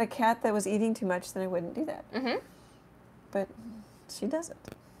 If I had a cat that was eating too much, then I wouldn't do that. Mm-hmm. But she doesn't.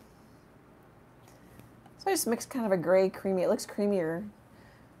 So I just mixed kind of a gray, creamy. It looks creamier.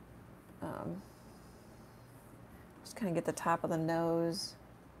 Just kind of get the top of the nose.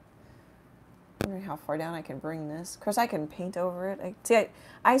 I'm wondering how far down I can bring this. Of course, I can paint over it.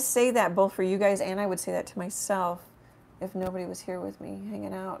 I say that both for you guys, and I would say that to myself if nobody was here with me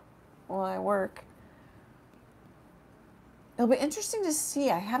hanging out while I work. It'll be interesting to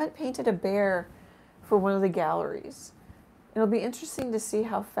see. I haven't painted a bear for one of the galleries. It'll be interesting to see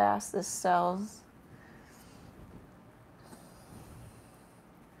how fast this sells.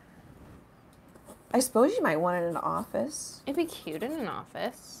 I suppose you might want it in an office. It'd be cute in an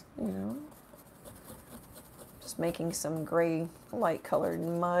office. You know? Just making some gray, light-colored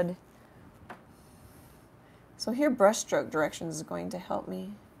mud. So here, brushstroke directions is going to help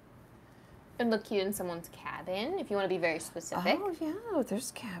me. It'd look cute in someone's cabin, if you want to be very specific. Oh, yeah.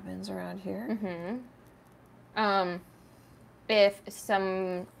 There's cabins around here. Mm-hmm. If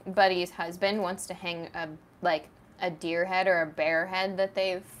somebody's husband wants to hang a deer head or a bear head that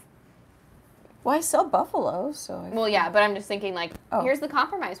they've... Well, I sell buffalo, so... Well, yeah, but I'm just thinking, here's the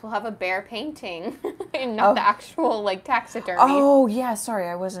compromise. We'll have a bear painting and not the actual, taxidermy. Oh, yeah. Sorry,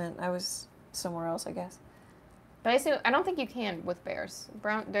 I was somewhere else, I guess. But I don't think you can with bears.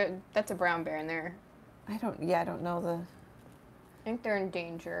 That's a brown bear in there. I don't know the... I think they're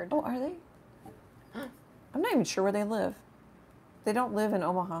endangered. Oh, are they? I'm not even sure where they live. They don't live in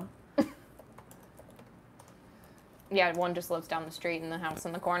Omaha. Yeah, one just lives down the street in the house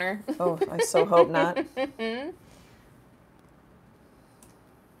in the corner. Oh, I so hope not.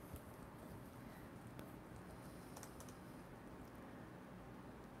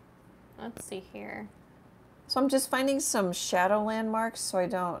 Let's see here. So I'm just finding some shadow landmarks so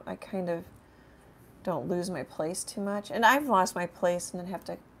I kind of don't lose my place too much. And I've lost my place and then have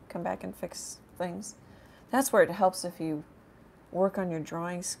to come back and fix things. That's where it helps if you work on your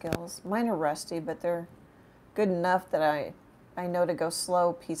drawing skills. Mine are rusty, but they're good enough that I know to go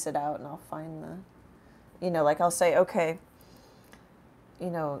slow, piece it out, and I'll find I'll say, okay,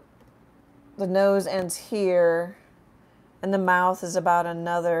 the nose ends here, and the mouth is about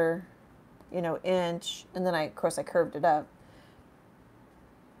another, inch, and then of course I curved it up.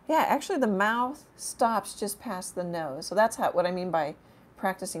 Yeah, actually the mouth stops just past the nose. So that's what I mean by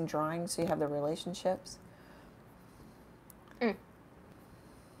practicing drawing, so you have the relationships.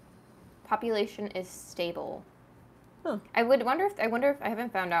 Population is stable. Huh. I wonder if I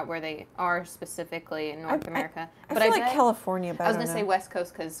haven't found out where they are specifically in North America. I feel like California, but I was going to say West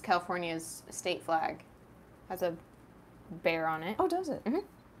Coast because California's state flag has a bear on it. Oh, does it?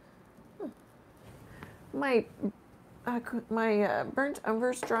 Mm-hmm. My burnt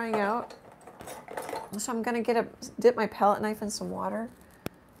umber's drying out, so I'm going to dip my palette knife in some water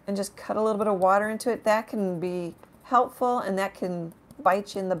and just cut a little bit of water into it. That can be helpful, and that can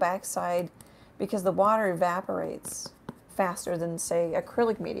bite you in the backside because the water evaporates faster than, say,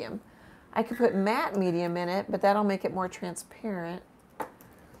 acrylic medium. I could put matte medium in it, but that'll make it more transparent. I'm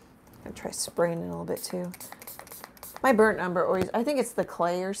going to try spraying it a little bit too. My burnt umber always, I think it's the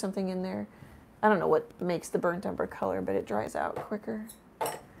clay or something in there. I don't know what makes the burnt umber color, but it dries out quicker.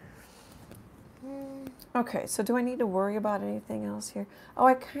 Okay, so do I need to worry about anything else here? Oh,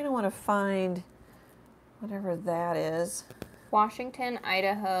 I kind of want to find whatever that is. Washington,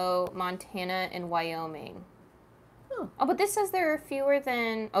 Idaho, Montana, and Wyoming. Oh. Oh, but this says there are fewer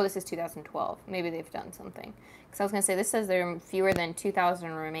than... Oh, this is 2012. Maybe they've done something. Because I was going to say, this says there are fewer than 2,000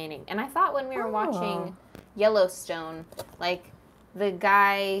 remaining. And I thought when we were watching Yellowstone, like, the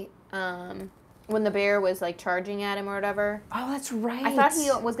guy... when the bear was, like, charging at him or whatever. Oh, that's right. I thought he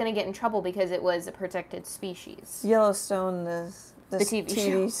was going to get in trouble because it was a protected species. Yellowstone, the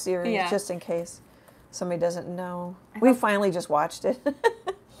TV series, Yeah. just in case somebody doesn't know. We finally just watched it.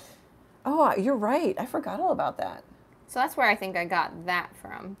 Oh, you're right. I forgot all about that. So that's where I think I got that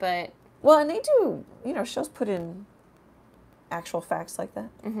from, but... Well, and they do, you know, shows put in actual facts like that.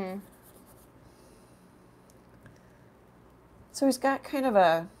 Mm-hmm. So he's got kind of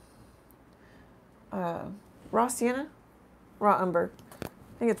a raw sienna? Raw umber. I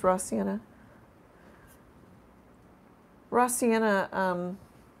think it's raw sienna. Raw sienna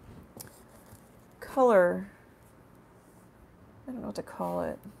color, I don't know what to call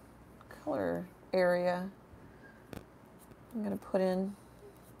it, color area. I'm going to put in.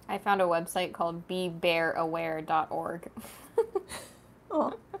 I found a website called bebearaware.org.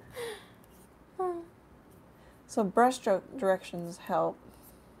 Oh. So brushstroke directions help.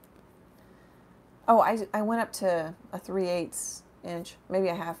 Oh, I went up to a 3/8 inch, maybe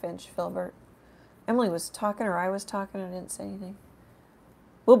a 1/2 inch filbert. Emily was talking, or I was talking, and I didn't say anything.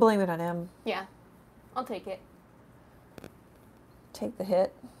 We'll blame it on Em. Yeah, I'll take it. Take the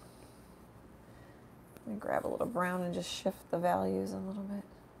hit. Let me grab a little brown and just shift the values a little bit.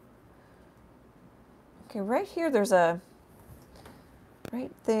 Okay, right here there's a,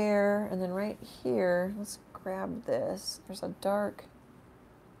 right there, and then right here, let's grab this. There's a dark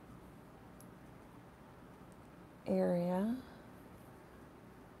area.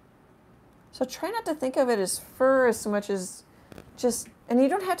 So try not to think of it as fur as much as just, and you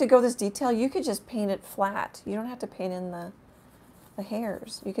don't have to go this detail. You could just paint it flat. You don't have to paint in the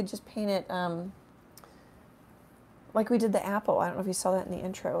hairs. You could just paint it like we did the apple. I don't know if you saw that in the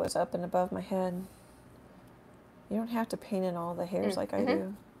intro. It was up and above my head. You don't have to paint in all the hairs like I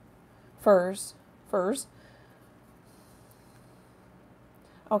do. Furs.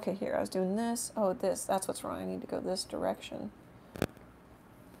 Okay, here, I was doing this. Oh, this, that's what's wrong. I need to go this direction.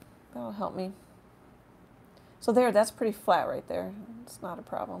 That'll help me. So there, that's pretty flat right there. It's not a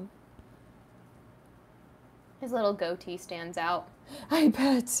problem. His little goatee stands out. I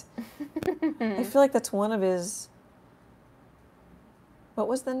bet. I feel like that's one of his, what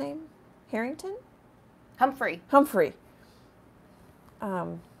was the name? Harrington? Humphrey. I don't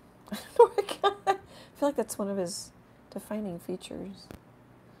know where I got that. I feel like that's one of his defining features.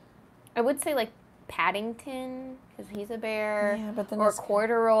 I would say, like, Paddington, because he's a bear. Yeah, but then or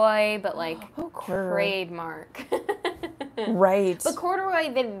corduroy, but, like, corduroy. trademark. Right. But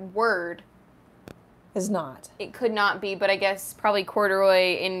corduroy, the word, is not. it could not be, but I guess probably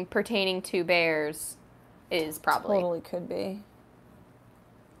corduroy in pertaining to bears is probably. Totally could be.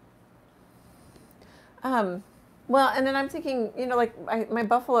 Well, and then I'm thinking, you know, like my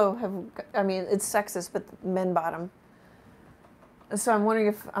buffalo have, I mean, it's sexist, but men bottom. So I'm wondering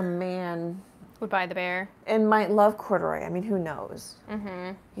if a man Would buy the bear. and might love corduroy. I mean, who knows?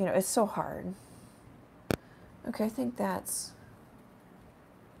 Mm-hmm. You know, it's so hard. Okay, I think that's,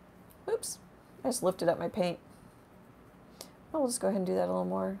 oops, I just lifted up my paint. Well, we'll just go ahead and do that a little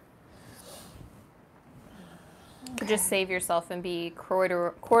more. You could just save yourself and be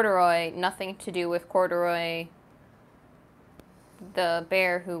corduroy, nothing to do with corduroy, the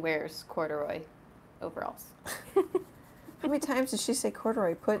bear who wears corduroy overalls. How many times did she say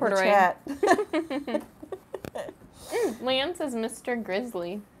corduroy? Put Corduroy. in the chat. Leanne says Mr.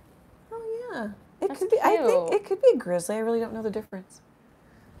 Grizzly. Oh yeah, it That's could be. I think cute. it could be a grizzly. I really don't know the difference.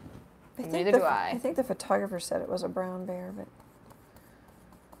 Neither do I. I think the photographer said it was a brown bear, but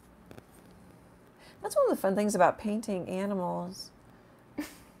that's one of the fun things about painting animals.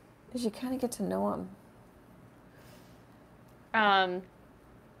 Is you kind of get to know them.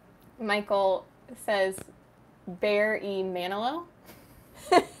 Michael says Bear E. Manilow.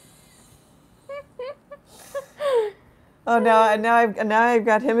 Oh, now I've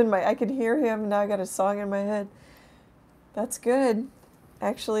got him in my. I can hear him. Now I got a song in my head. That's good,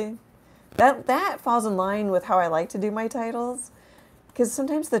 actually. That falls in line with how I like to do my titles, because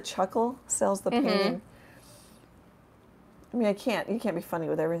sometimes the chuckle sells the painting. I mean, you can't be funny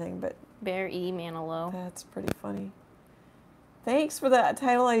with everything, but Bear E. Manilow. that's pretty funny. Thanks for the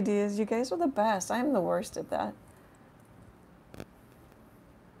title ideas. You guys are the best. I'm the worst at that.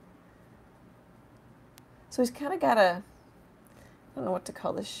 So he's kind of got a, I don't know what to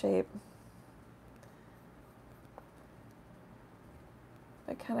call this shape.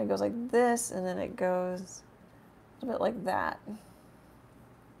 It kind of goes like this, and then it goes a little bit like that.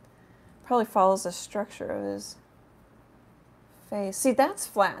 Probably follows the structure of his face. See, that's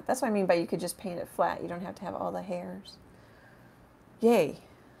flat. That's what I mean by you could just paint it flat. You don't have to have all the hairs. Yay.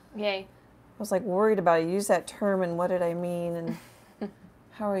 Yay. I was like worried about it. I used that term and what did I mean and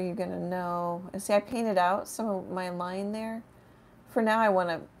how are you going to know? And see, I painted out some of my line there. For now, I want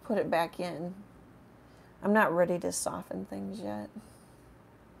to put it back in. I'm not ready to soften things yet.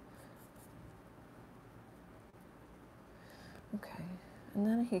 Okay. And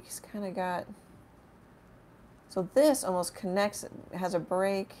then he's kind of got, so this almost connects, it has a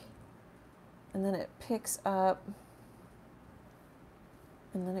break, and then it picks up.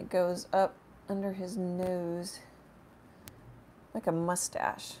 And then it goes up under his nose like a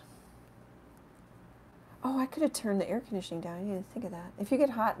mustache. Oh, I could have turned the air conditioning down. I need to think of that. If you get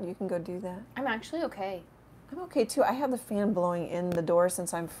hot, you can go do that. I'm actually okay. I'm okay too. I have the fan blowing in the door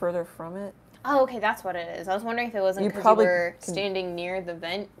since I'm further from it. Oh, okay, that's what it is. I was wondering if it wasn't because you were standing near the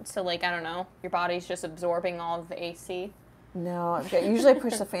vent, so like, I don't know, your body's just absorbing all of the AC. No, okay. Usually I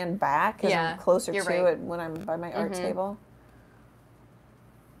push the fan back because I'm closer to it when I'm by my art table.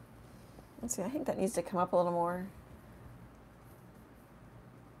 Let's see, I think that needs to come up a little more.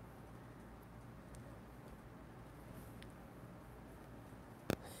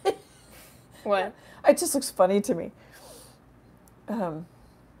 What? It just looks funny to me.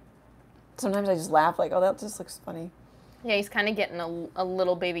 Sometimes I just laugh like, oh, that just looks funny. Yeah, he's kind of getting a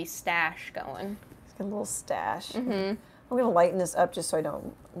little baby stash going. He's got a little stash. I'm going to lighten this up just so I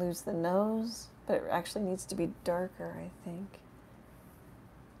don't lose the nose, but it actually needs to be darker, I think.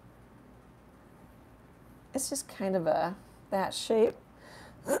 It's just kind of that shape.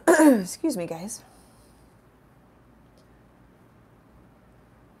 Excuse me, guys.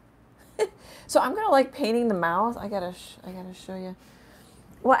 So I'm gonna like painting the mouth. I gotta show you.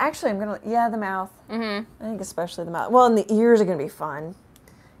 Well, actually, the mouth. I think especially the mouth. Well, and the ears are gonna be fun.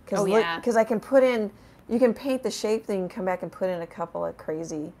 Because I can put in. You can paint the shape, then you can come back and put in a couple of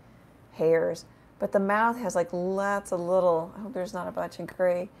crazy hairs. But the mouth has like lots of little. I hope there's not a bunch of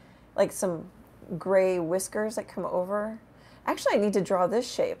gray, like some gray whiskers that come over. Actually, I need to draw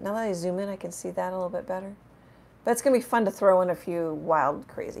this shape. Now that I zoom in, I can see that a little bit better. But it's going to be fun to throw in a few wild,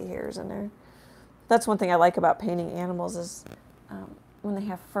 crazy hairs in there. That's one thing I like about painting animals is when they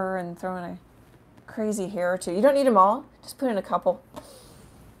have fur and throw in a crazy hair or two. You don't need them all. Just put in a couple.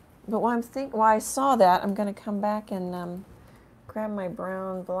 But while I saw that, I'm going to come back and grab my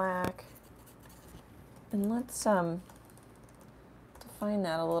brown, black, and let's define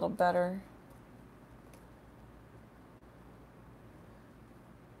that a little better.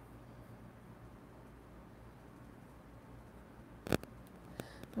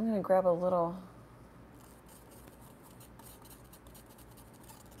 I'm going to grab a little.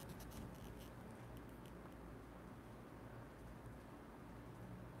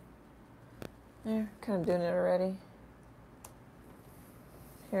 There, kind of doing it already.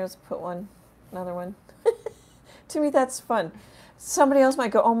 Here, let's put another one. To me, that's fun. Somebody else might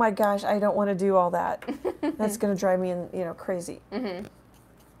go, oh my gosh, I don't want to do all that. That's going to drive me crazy.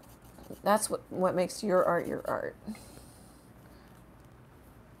 That's what makes your art your art.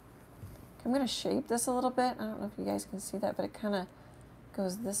 I'm going to shape this a little bit. I don't know if you guys can see that, but it kind of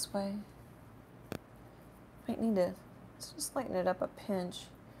goes this way. Might need to just lighten it up a pinch.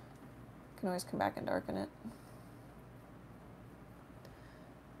 Can always come back and darken it.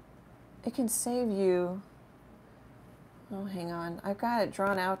 It can save you. Oh, hang on. I've got it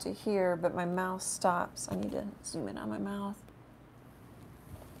drawn out to here, but my mouth stops. I need to zoom in on my mouth.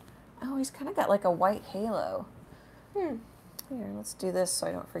 Oh, he's kind of got like a white halo. Here, let's do this so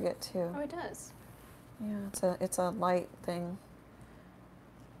I don't forget too. Oh, it does. Yeah, it's a light thing.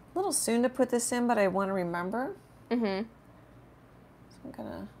 A little soon to put this in, but I want to remember. So I'm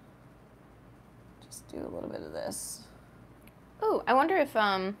gonna just do a little bit of this. Oh, I wonder if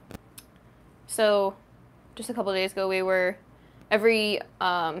so just a couple of days ago we were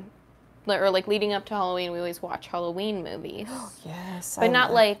or like leading up to Halloween we always watch Halloween movies. Yes. But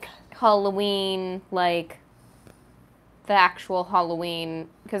not like Halloween like the actual Halloween,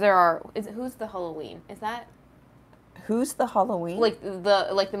 because who's the Halloween? Is that who's the Halloween? Like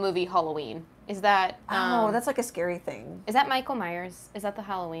the movie Halloween. Is that oh, that's like a scary thing. Is that Michael Myers? Is that the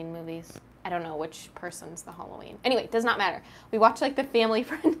Halloween movies? I don't know which person's the Halloween. Anyway, does not matter. We watch like the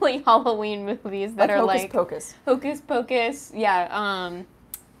family-friendly Halloween movies that are Hocus like Pocus. Hocus Pocus. Yeah.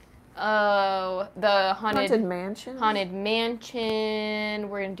 Oh, the Haunted Mansion. Haunted Mansion.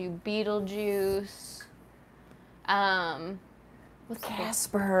 We're gonna do Beetlejuice. What's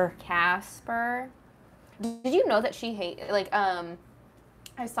Casper. Casper. Did you know that she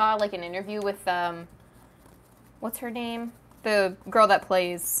I saw like an interview with what's her name? The girl that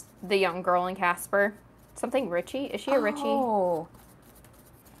plays the young girl in Casper. Something Richie? Is she a Richie? Oh.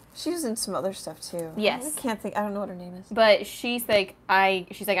 She was in some other stuff too. Yes. I can't think. I don't know what her name is. But she's like I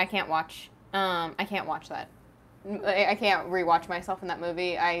can't watch that. I can't rewatch myself in that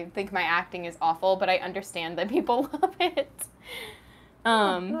movie. I think my acting is awful, but I understand that people love it.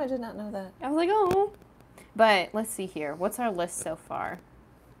 No, I did not know that. I was like, oh. But let's see here. What's our list so far?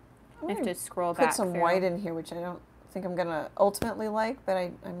 I have to scroll back. Put some white in here, which I don't think I'm gonna ultimately like, but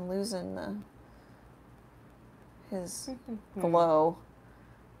I'm losing his glow.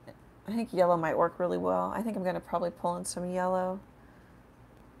 I think yellow might work really well. I think I'm gonna probably pull in some yellow.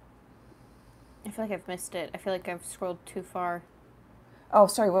 I feel like I've missed it. I feel like I've scrolled too far. Oh,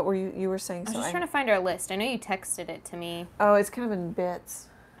 sorry. What were you were saying? I was just trying to find our list. I know you texted it to me. Oh, it's kind of in bits.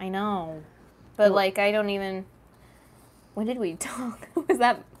 I know, but like I don't even. When did we talk? Was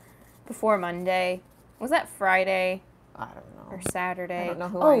that before Monday? Was that Friday? I don't know. Or Saturday? I don't know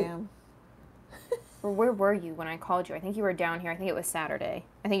who I am. Or where were you when I called you? I think you were down here. I think it was Saturday.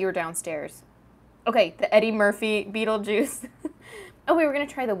 I think you were downstairs. Okay, the Eddie Murphy Beetlejuice. Oh, we were going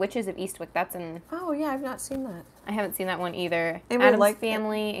to try the Witches of Eastwick. That's in... Oh, yeah, I've not seen that. I haven't seen that one either. Anybody Addams like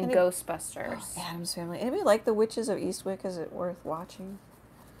Family and Ghostbusters. Oh, Addams Family. Anybody like the Witches of Eastwick? Is it worth watching?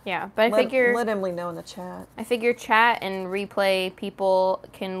 Yeah, but I figure... Let Emily know in the chat. I figure chat and replay people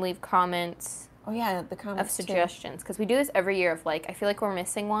can leave comments... Oh, yeah, the comments, of suggestions. Because we do this every year of, like, I feel like we're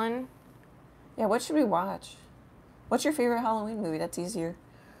missing one. Yeah, what should we watch? What's your favorite Halloween movie? That's easier.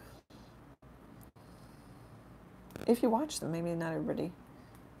 If you watch them, maybe not everybody.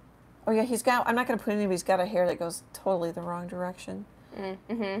 Oh, yeah, I'm not going to put any, but he's got a hair that goes totally the wrong direction.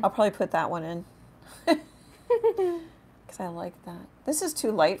 Mm-hmm. I'll probably put that one in. Because I like that. This is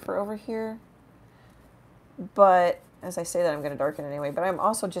too light for over here. But, as I say that, I'm going to darken it anyway. But I'm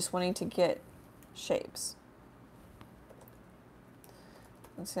also just wanting to get shapes.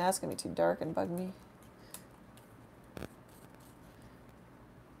 And see, that's going to be too dark and bug me.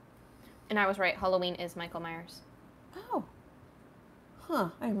 And I was right. Halloween is Michael Myers. Oh. Huh.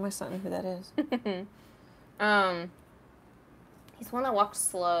 I must not know who that is. He's one that walks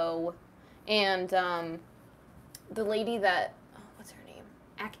slow. And the lady that... Oh, what's her name?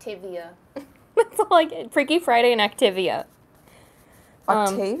 Activia. That's all I get. Freaky Friday and Activia.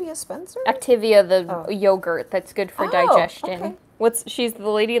 Octavia Spencer? Activia, the yogurt that's good for digestion. Okay. She's the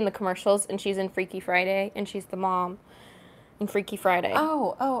lady in the commercials, and she's in Freaky Friday, and she's the mom in Freaky Friday.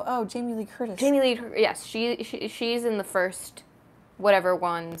 Oh, Jamie Lee Curtis. Jamie Lee, yes, she's in the first whatever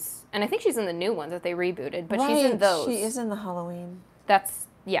ones, and I think she's in the new ones that they rebooted, but she's in those. She is in the Halloween.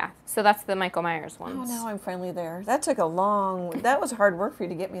 So that's the Michael Myers ones. Oh, now I'm finally there. That took that was hard work for you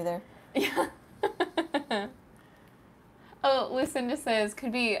to get me there. Yeah. Oh, Lucinda says,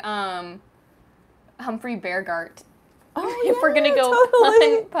 could be Humphrey Beargart. Oh, if we're going to go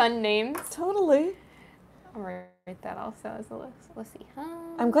totally. pun names. Totally. I'll write that also as a list. Let's see.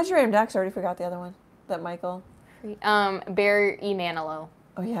 I'm glad you wrote him down because I already forgot the other one. That Michael. Bear E. Manilow.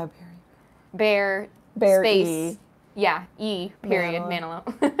 Oh, yeah, Bear Space. E. Yeah, E. Period.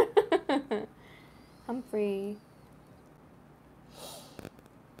 Manilow. Humphrey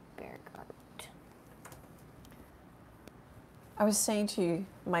Beargart. I was saying to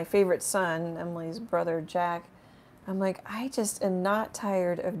my favorite son, Emily's brother, Jack, I'm like, I just am not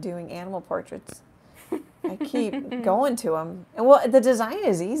tired of doing animal portraits. I keep going to them. And well, the design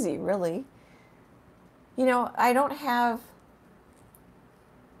is easy, really. You know, I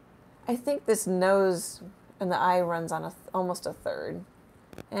think this nose and the eye runs on almost a third.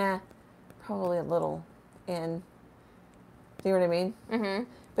 Probably a little in. Do you know what I mean? Mm-hmm.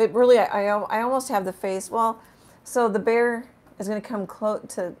 But really, I almost have the face. Well, so the bear is going to come close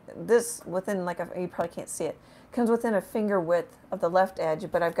to this within you probably can't see it. Comes within a finger width of the left edge,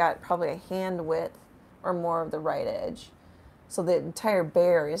 but I've got probably a hand width or more of the right edge. So the entire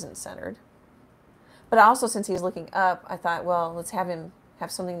bear isn't centered. But also, since he's looking up, I thought, well, let's have him have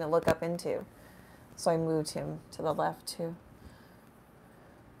something to look up into. So I moved him to the left, too.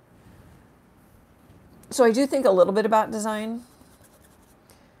 So I do think a little bit about design.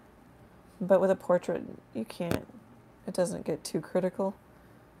 But with a portrait, you can't. It doesn't get too critical.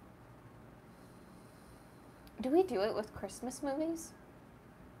 Do we do it with Christmas movies?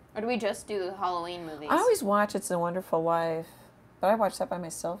 Or do we just do the Halloween movies? I always watch It's a Wonderful Life, but I watch that by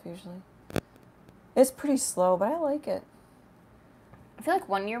myself usually. It's pretty slow, but I like it. I feel like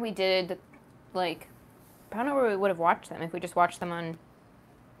one year we did, like, I don't know where we would have watched them if we just watched them on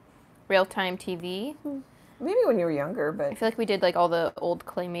real-time TV. Maybe when you were younger, but... I feel like we did, like, all the old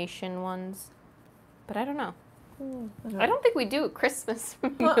claymation ones. But I don't know. I don't think we do a Christmas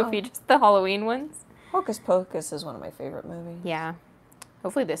movie, just the Halloween ones. Hocus Pocus is one of my favorite movies. Yeah.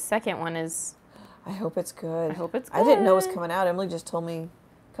 Hopefully this second one is... I hope it's good. I hope it's good. I didn't know it was coming out. Emily just told me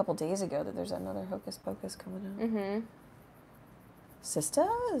a couple days ago that there's another Hocus Pocus coming out. Mm-hmm.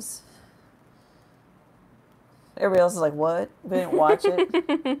 Sisters. Everybody else is like, what? We didn't watch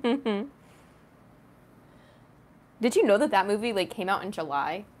it. Did you know that that movie, like, came out in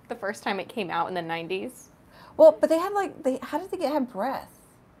July? The first time it came out in the 90s? Well, but they had, like, how did they have breath?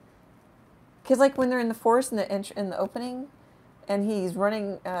 Because, like, when they're in the forest in the opening, and he's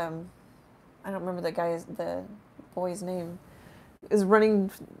running, I don't remember the boy's name, is running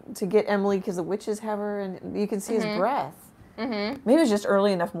to get Emily because the witches have her, and you can see his breath. Mm-hmm. Maybe it was just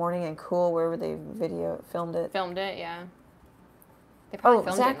early enough morning and cool wherever they filmed it. Filmed it, yeah. They probably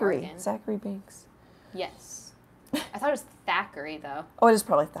filmed Zachary. it in Oregon. Zachary Banks. Yes. I thought it was Thackeray, though. Oh, it is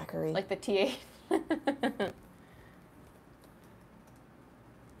probably Thackeray. Like the TA.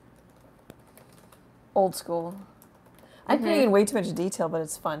 Old school. I'm putting in way too much detail, but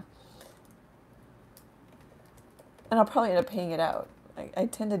it's fun. And I'll probably end up painting it out. I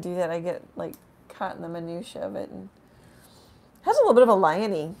tend to do that. I get, like, caught in the minutia of it. And it has a little bit of a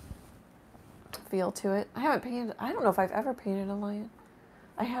lion-y feel to it. I don't know if I've ever painted a lion.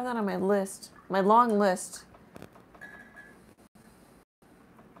 I have that on my list, my long list.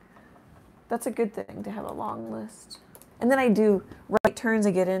 That's a good thing, to have a long list. And then I do right turns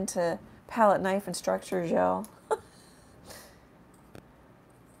and get into palette knife and structure gel.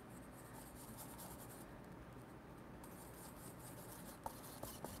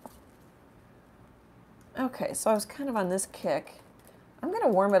 Okay, so I was kind of on this kick. I'm going to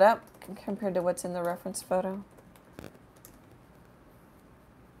warm it up compared to what's in the reference photo.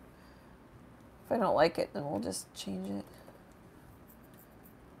 If I don't like it, then we'll just change it.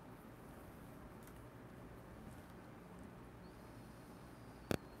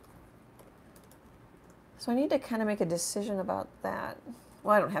 So I need to kind of make a decision about that.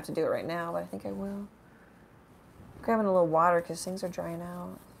 Well, I don't have to do it right now, but I think I will. Grabbing a little water because things are drying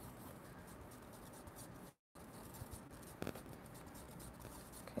out.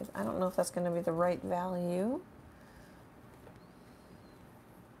 Okay, I don't know if that's going to be the right value.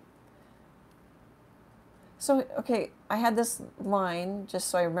 So, okay, I had this line just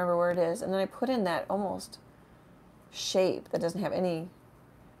so I remember where it is, and then I put in that almost shape that doesn't have any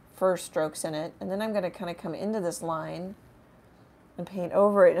first strokes in it, and then I'm going to kind of come into this line and paint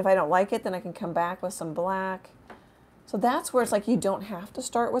over it. If I don't like it, then I can come back with some black. So that's where it's like you don't have to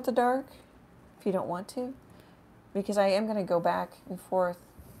start with the dark if you don't want to, because I am going to go back and forth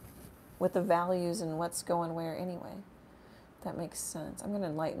with the values and what's going where anyway. If that makes sense. I'm going to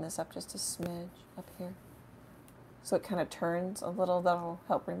lighten this up just a smidge up here so it kind of turns a little. That'll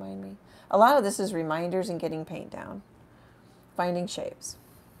help remind me. A lot of this is reminders and getting paint down, finding shapes.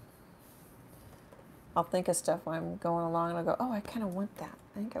 I'll think of stuff while I'm going along and I'll go, oh, I kind of want that.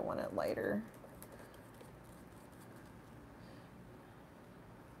 I think I want it lighter.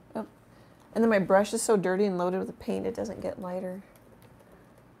 Oh. And then my brush is so dirty and loaded with paint, it doesn't get lighter.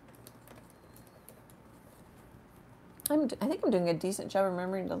 I think I'm doing a decent job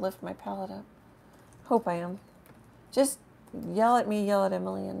remembering to lift my palette up. Hope I am. Just yell at me, yell at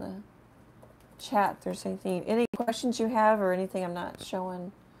Emily in the chat if there's any questions you have or anything I'm not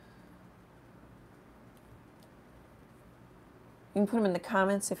showing. You can put them in the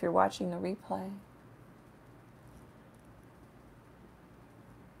comments if you're watching the replay.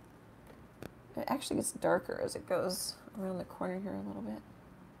 It actually gets darker as it goes around the corner here a little bit.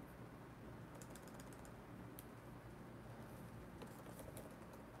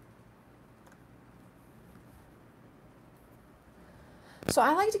 So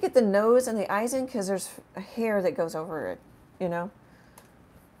I like to get the nose and the eyes in because there's a hair that goes over it, you know?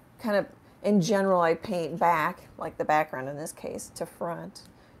 Kind of, in general, I paint back, like the background in this case, to front,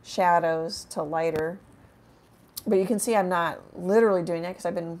 shadows to lighter. But you can see I'm not literally doing that because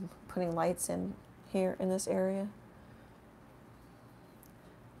I've been putting lights in here in this area.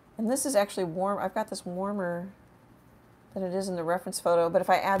 And this is actually warm. I've got this warmer than it is in the reference photo, but if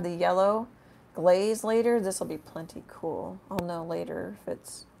I add the yellow glaze later, this will be plenty cool. I'll know later if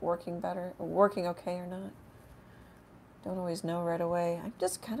it's working better, or working okay or not. Don't always know right away. I'm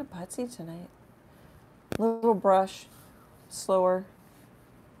just kind of putsy tonight. Little brush, slower.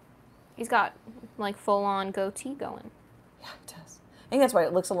 He's got like full-on goatee going. Yeah, it does. I think that's why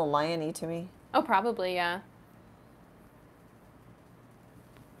it looks a little lion-y to me. Oh, probably, yeah.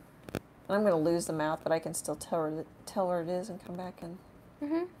 And I'm going to lose the mouth, but I can still tell where it is and come back and...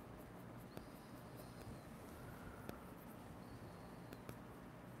 Mm-hmm.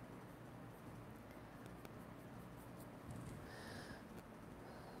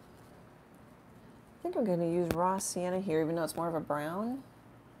 I think I'm going to use raw sienna here, even though it's more of a brown.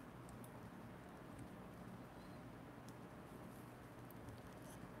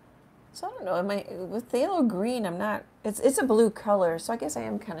 So I don't know, with phthalo green, I'm not, it's a blue color, so I guess I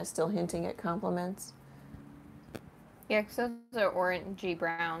am kind of still hinting at compliments. Yeah, because those are orangey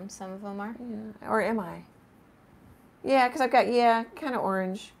brown, some of them are. Yeah, or am I? Yeah, because I've got, kind of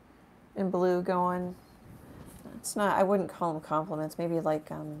orange and blue going. It's not, I wouldn't call them compliments, maybe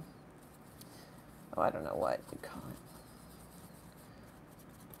like, oh, I don't know what you'd call it.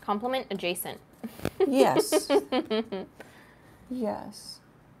 Compliment adjacent. Yes. Yes.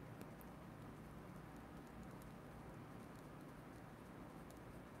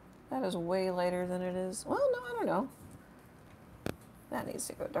 That is way lighter than it is. Well, no, I don't know. That needs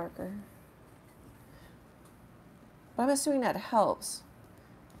to go darker. But I'm assuming that helps.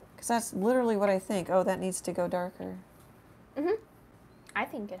 Because that's literally what I think. Oh, that needs to go darker. Mm-hmm. I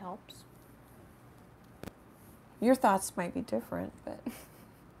think it helps. Your thoughts might be different, but...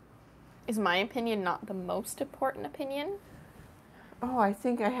 Is my opinion not the most important opinion? Oh, I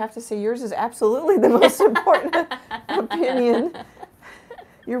think I have to say yours is absolutely the most important opinion.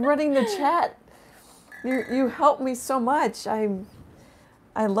 You're running the chat. You help me so much. I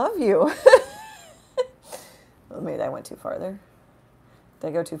love you. Well, maybe that went too far there. Did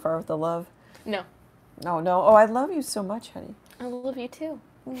I go too far with the love? No. No, no. Oh, I love you so much, honey. I love you too.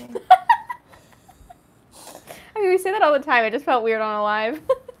 Mm. I mean, we say that all the time. It just felt weird on a live.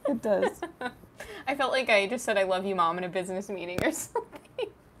 It does. I felt like I just said I love you, Mom, in a business meeting or something.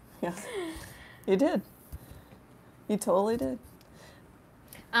 Yeah. You did. You totally did.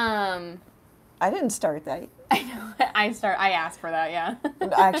 I didn't start that. I know. I asked for that, yeah.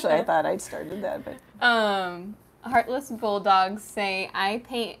 Actually, I thought I'd started that, but... Heartless Bulldogs say,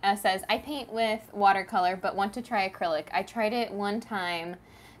 says, I paint with watercolor, but want to try acrylic. I tried it one time,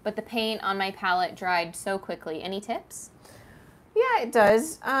 but the paint on my palette dried so quickly. Any tips? Yeah, it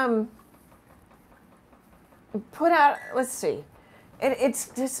does. Put out, let's see. It's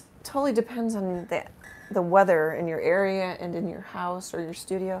just totally depends on the weather in your area and in your house or your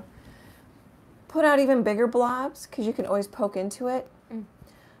studio. Put out even bigger blobs because you can always poke into it.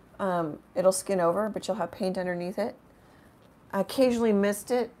 It'll skin over, but you'll have paint underneath it. I occasionally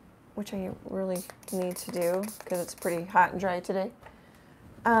mist it, which I really need to do because it's pretty hot and dry today.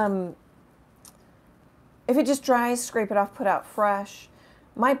 If it just dries, scrape it off, put out fresh.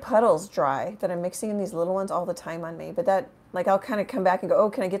 My puddles dry that I'm mixing in these little ones all the time on me, but that, like, I'll kind of come back and go, oh,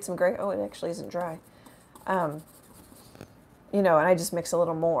 can I get some gray? Oh, it actually isn't dry. You know, and I just mix a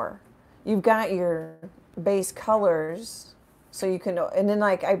little more. You've got your base colors, so you can, and then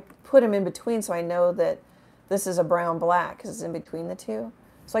like I put them in between so I know that this is a brown black because it's in between the two.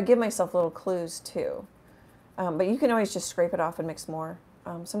 So I give myself little clues too. But you can always just scrape it off and mix more.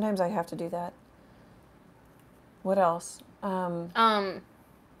 Sometimes I have to do that. What else?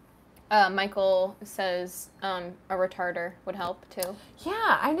 Michael says a retarder would help too.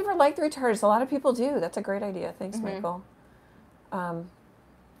 Yeah, I never liked the retarders. A lot of people do. That's a great idea. Thanks, Michael.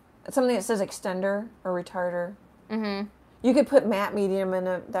 Something that says extender or retarder. You could put matte medium in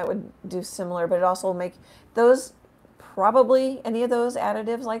it. That would do similar, but it also will make those, probably any of those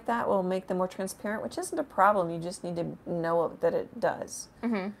additives like that will make them more transparent, which isn't a problem. You just need to know that it does.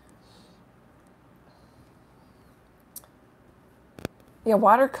 Yeah,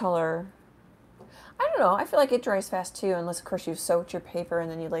 watercolor. I don't know. I feel like it dries fast too, unless of course you've soaked your paper and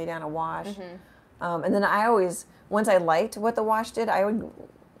then you lay down a wash. And then I always, once I liked what the wash did, I would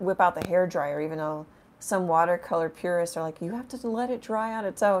whip out the hair dryer, even though some watercolor purists are like, you have to let it dry on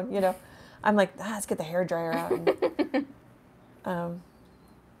its own, you know. I'm like, let's get the hair dryer out. And,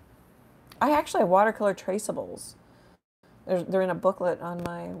 I actually have watercolor traceables. They're in a booklet on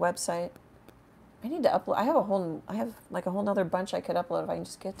my website. I need to upload. I have like a whole nother bunch I could upload if I can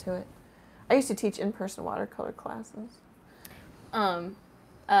just get to it. I used to teach in-person watercolor classes.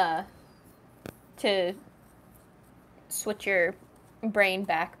 To switch your brain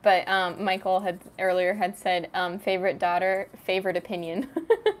back, but Michael had earlier said favorite daughter, favorite opinion.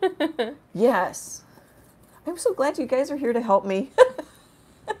 Yes. I'm so glad you guys are here to help me.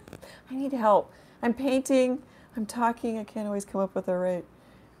 I need help. I'm painting, I'm talking, I can't always come up with a right.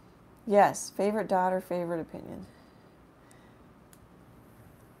 Yes, favorite daughter, favorite opinion.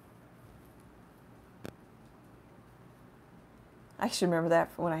 I should remember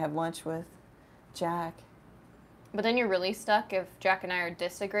that for when I have lunch with Jack. But then you're really stuck if Jack and I are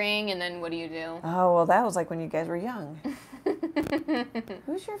disagreeing, and then what do you do? Oh, well, that was like when you guys were young.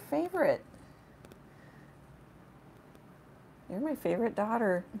 Who's your favorite? You're my favorite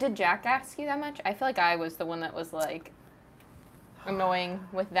daughter. Did Jack ask you that much? I feel like I was the one that was like annoying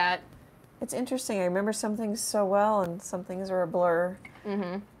with that. It's interesting. I remember some things so well, and some things are a blur.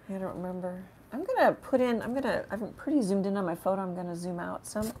 Mm-hmm. I don't remember. I'm gonna put in. I'm pretty zoomed in on my photo. I'm gonna zoom out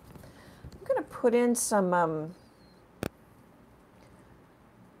some. I'm gonna put in some.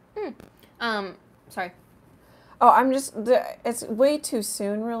 Sorry. Oh, I'm just. It's way too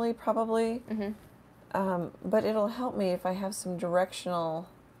soon, really, probably. Mm-hmm. But it'll help me if I have some directional.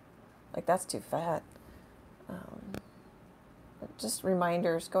 Like that's too fat. Just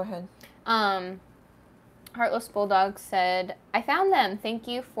reminders. Go ahead. Heartless Bulldog said, I found them. Thank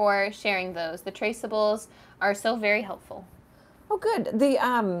you for sharing those. The traceables are so very helpful. Oh, good.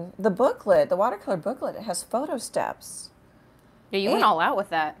 The booklet, the watercolor booklet, it has photo steps. Yeah, you went all out with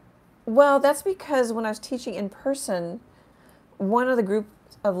that. Well, that's because when I was teaching in person, one of the group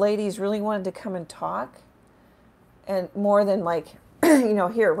of ladies really wanted to come and talk, and more than like, you know,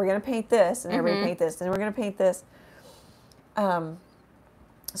 here, we're going to paint this, and everybody paint this, and we're going to paint this.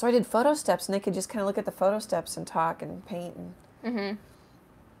 So I did photo steps, and they could just kind of look at the photo steps and talk and paint. And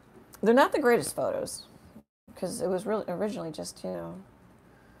they're not the greatest photos, because it was really originally just, you know,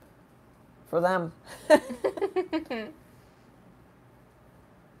 for them.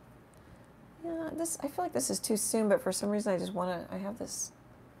 Yeah, I feel like this is too soon, but for some reason I have this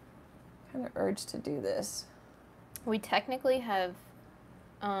kind of urge to do this. We technically have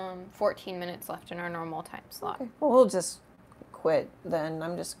 14 minutes left in our normal time slot. Okay. Well, we'll just quit then.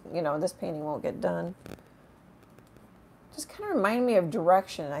 I'm just, you know, this painting won't get done. Just kind of remind me of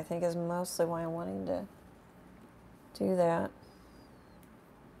direction, I think, is mostly why I'm wanting to do that.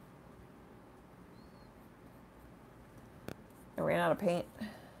 I ran out of paint.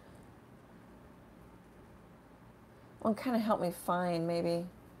 Well, kind of help me find, maybe.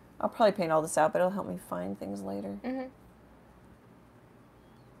 I'll probably paint all this out, but it'll help me find things later.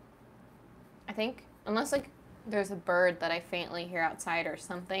 I think, unless like there's a bird that I faintly hear outside or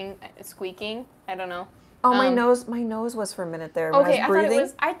something squeaking. I don't know. Oh, my nose was for a minute there when okay, I was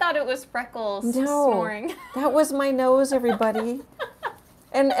breathing. I thought it was Freckles snoring. That was my nose, everybody.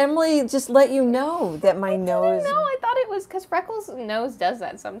 And Emily just let you know that my nose. No, I thought it was because Freckles' nose does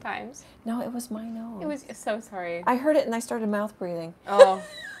that sometimes. No, it was my nose. It was so sorry. I heard it and I started mouth breathing. Oh,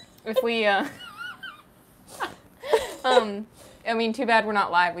 if we I mean, too bad we're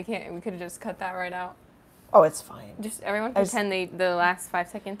not live. We can't. We could have just cut that right out. Oh, it's fine. Just everyone pretend the last 5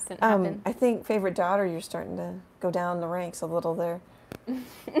 seconds didn't happen. I think favorite daughter, you're starting to go down the ranks a little there.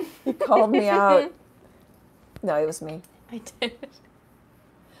 You called me out. No, it was me. I did.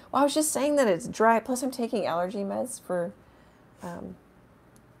 Well, I was just saying that it's dry. Plus, I'm taking allergy meds for,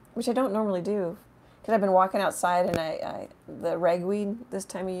 which I don't normally do, because I've been walking outside and the ragweed this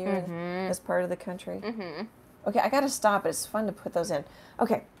time of year in this part of the country. Okay, I got to stop. It's fun to put those in.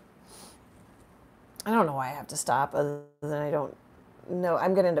 Okay. I don't know why I have to stop, other than I don't know.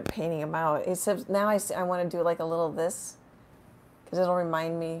 I'm going to end up painting them out. Except now I want to do like a little this, because it'll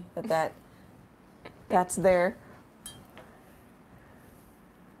remind me that's there.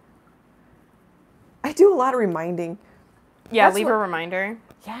 I do a lot of reminding. Yeah, leave a reminder.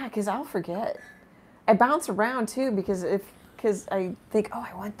 Yeah, because I'll forget. I bounce around too because I think, oh,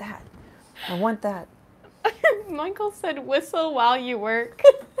 I want that. I want that. Michael said whistle while you work.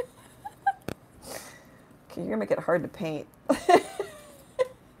 Okay, you're gonna make it hard to paint.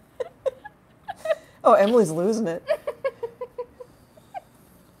 Oh, Emily's losing it.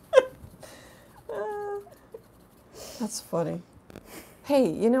 That's funny. Hey,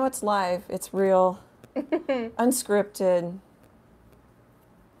 you know it's live. It's real. Unscripted.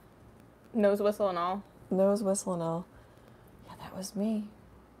 Nose whistle and all. Nose whistle and all. Yeah, that was me.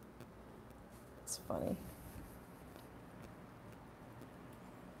 It's funny.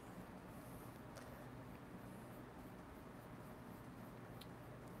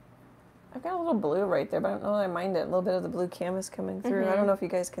 I've got a little blue right there, but I don't know that I mind it. A little bit of the blue canvas coming through. I don't know if you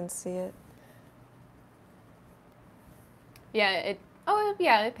guys can see it. Yeah, it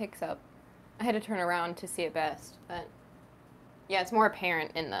picks up. I had to turn around to see it best, but yeah, it's more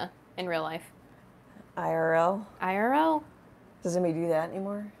apparent in real life. IRL? IRL? Does anybody do that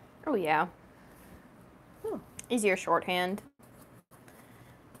anymore? Oh, yeah. Oh. Easier shorthand.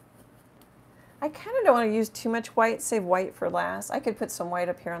 I kind of don't want to use too much white, save white for last. I could put some white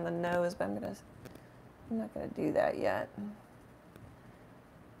up here on the nose, but I'm not going to do that yet. I'm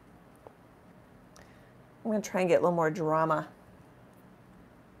going to try and get a little more drama.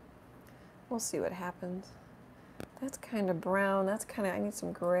 We'll see what happens. That's kind of brown. That's kind of, I need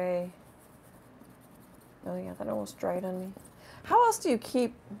some gray. Oh yeah, that almost dried on me. How else do you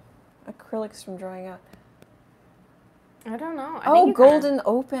keep acrylics from drying out? I don't know. Oh, golden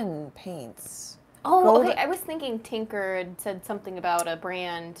open paints. Oh, Golden, okay. I was thinking Tinker had said something about a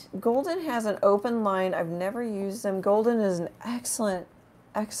brand. Golden has an open line. I've never used them. Golden is an excellent,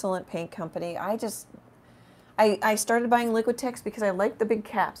 excellent paint company. I started buying Liquitex because I like the big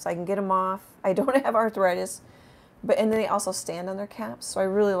caps. I can get them off. I don't have arthritis, and they also stand on their caps, so I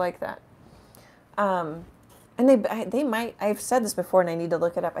really like that. And they might. I've said this before, and I need to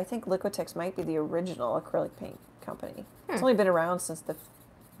look it up. I think Liquitex might be the original acrylic paint company. It's only been around since the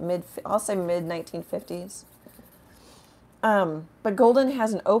mid 1950s. But Golden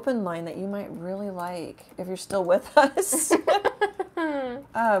has an open line that you might really like if you're still with us.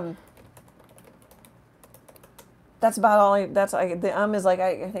 That's about all I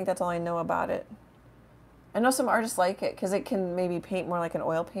think that's all I know about it. I know some artists like it because it can maybe paint more like an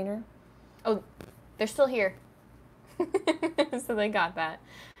oil painter. Oh, they're still here. So they got that.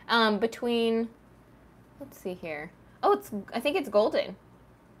 Let's see here. Oh, I think it's Golden.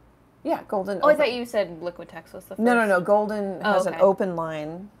 Yeah, Golden. Oh, I thought you said Liquitex was the first. No. Golden has an open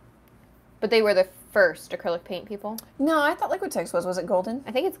line. But they were the first acrylic paint people? No, I thought Liquitex was. Was it Golden?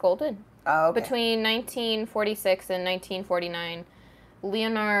 I think it's Golden. Oh, okay. Between 1946 and 1949,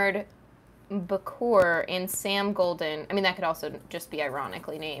 Leonard Bacour and Sam Golden, I mean, that could also just be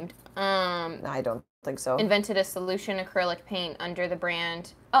ironically named. I don't think so. Invented a solution acrylic paint under the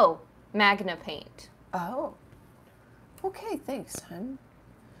brand, Magna Paint. Oh. Okay, thanks, hon.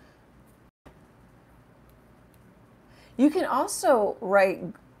 You can also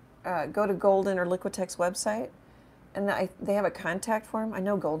go to Golden or Liquitex website, and they have a contact form. I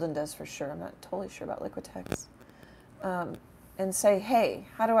know Golden does for sure. I'm not totally sure about Liquitex. And say, hey,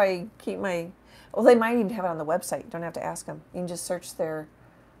 how do I keep my... Well, they might even have it on the website. You don't have to ask them. You can just search their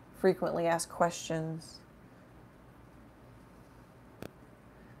frequently asked questions.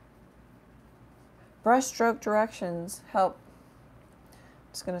 Brushstroke directions help.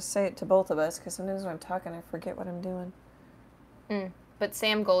 I'm just going to say it to both of us because sometimes when I'm talking, I forget what I'm doing. But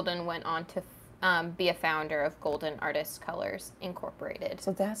Sam Golden went on to be a founder of Golden Artist Colors Incorporated.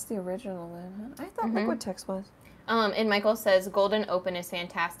 So that's the original then, huh? I thought Liquitex was. And Michael says Golden Open is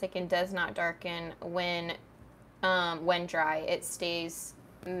fantastic and does not darken when dry. It stays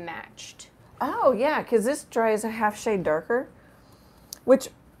matched. Oh yeah, because this dries a half shade darker, which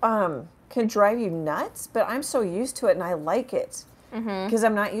can drive you nuts. But I'm so used to it and I like it because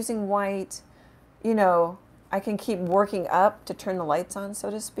I'm not using white. You know, I can keep working up to turn the lights on, so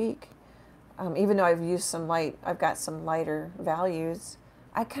to speak. Even though I've used some light, I've got some lighter values.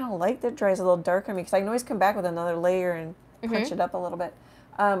 I kind of like that it dries a little darker on me because I can always come back with another layer and punch it up a little bit.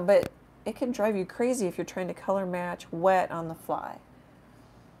 But it can drive you crazy if you're trying to color match wet on the fly.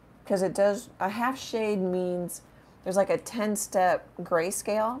 Because it does, a half shade means there's like a 10-step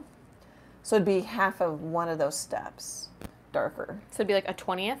grayscale. So it'd be half of one of those steps darker. So it'd be like a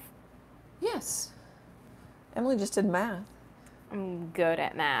 20th? Yes. Emily just did math. I'm good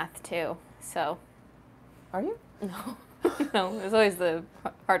at math too, so. Are you? No. No, it's always the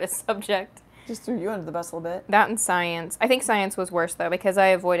hardest subject. Just threw you under the bus a little bit. That and science. I think science was worse though because I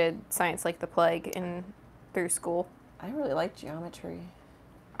avoided science like the plague through school. I really like geometry.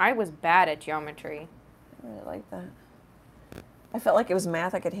 I was bad at geometry. I really like that. I felt like it was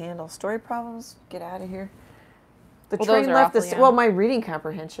math I could handle. Story problems, get out of here. The train left the well, my reading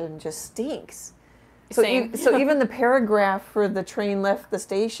comprehension just stinks. So, so even the paragraph for the train left the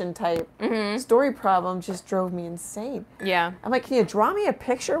station type story problem just drove me insane. Yeah. I'm like, can you draw me a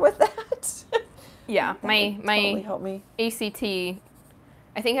picture with that? Yeah, my totally help me. ACT,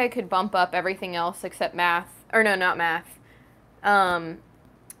 I think I could bump up everything else except math. Or no, not math. The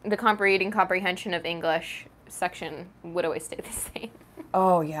reading comprehension of English section would always stay the same.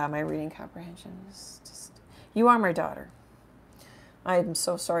 Oh yeah, my reading comprehension is just... You are my daughter. I'm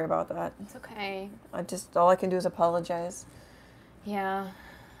so sorry about that. It's okay. All I can do is apologize. Yeah.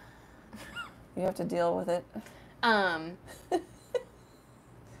 You have to deal with it.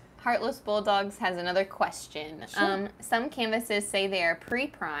 Heartless Bulldogs has another question. Sure. Some canvases say they are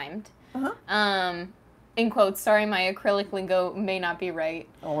pre-primed. In quotes, sorry, my acrylic lingo may not be right.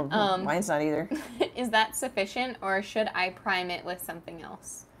 Oh, mine's not either. Is that sufficient, or should I prime it with something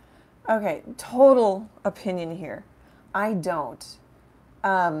else? Okay, total opinion here. I don't.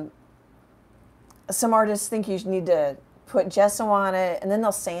 Some artists think you need to put gesso on it, and then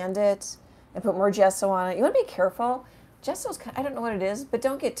they'll sand it and put more gesso on it. You want to be careful. Gesso's, I don't know what it is, but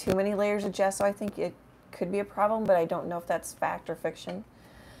don't get too many layers of gesso. I think it could be a problem, but I don't know if that's fact or fiction.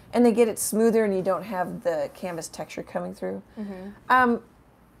 and they get it smoother, and you don't have the canvas texture coming through.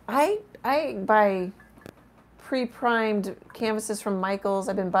 I buy pre-primed canvases from Michaels.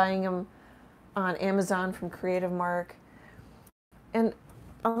 I've been buying them on Amazon from Creative Mark, and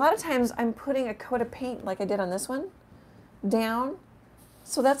a lot of times I'm putting a coat of paint, like I did on this one, down,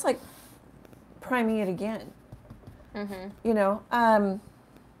 so that's like priming it again. You know,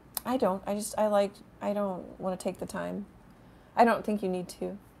 I don't want to take the time. I don't think you need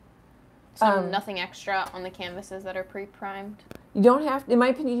to. So nothing extra on the canvases that are pre-primed? You don't have, in my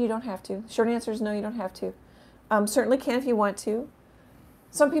opinion, you don't have to. Short answer is no, you don't have to. Certainly can if you want to.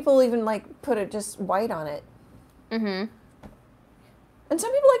 Some people even like put it just white on it. And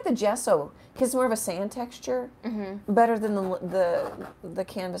some people like the gesso because it's more of a sand texture, better than the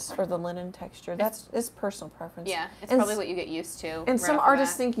canvas or the linen texture. It's personal preference. Yeah, it's probably what you get used to. And some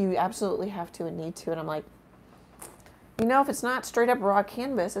artists think you absolutely have to and need to, and I'm like, you know, if it's not straight up raw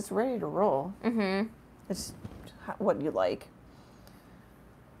canvas, it's ready to roll. It's what you like.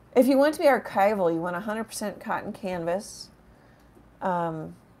 If you want to be archival, you want 100% cotton canvas.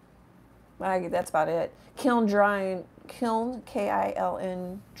 That's about it. Kiln,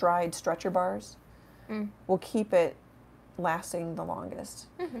 K-I-L-N, dried stretcher bars will keep it lasting the longest.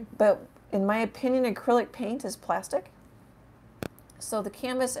 But in my opinion, acrylic paint is plastic. So the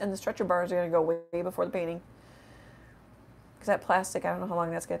canvas and the stretcher bars are going to go way before the painting. Because that plastic, I don't know how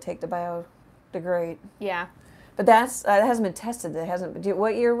long that's going to take to biodegrade. Yeah. But that hasn't been tested. It hasn't.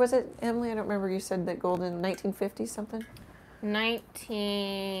 What year was it, Emily? I don't remember. You said that gold in 1950 something. The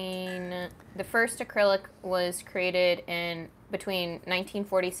first acrylic was created in between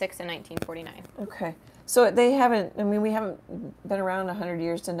 1946 and 1949. Okay, so they haven't. I mean, we haven't been around 100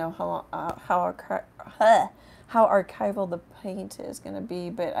 years to know how archival the paint is going to be.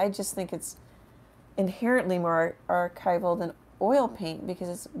 But I just think it's inherently more archival than oil paint because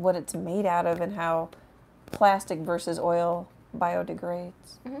it's what it's made out of and how plastic versus oil biodegrades.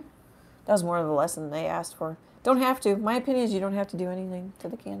 That was more of the lesson they asked for. Don't have to. My opinion is you don't have to do anything to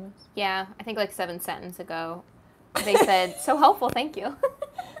the canvas. Yeah, I think like 7 sentences ago, they said, so helpful, thank you.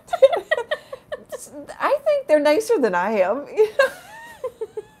 I think they're nicer than I am.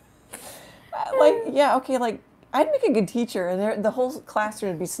 Like, yeah, okay, like, I'd make a good teacher, and the whole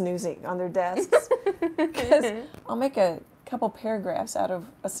classroom would be snoozing on their desks. Because I'll make a couple paragraphs out of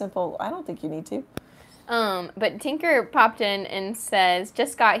a simple, I don't think you need to. But Tinker popped in and says,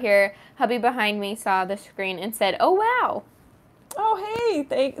 just got here. Hubby behind me saw the screen and said, oh, wow. Oh,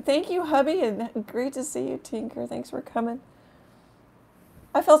 hey, thank you, hubby, and great to see you, Tinker. Thanks for coming.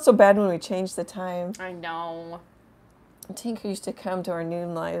 I felt so bad when we changed the time. I know. Tinker used to come to our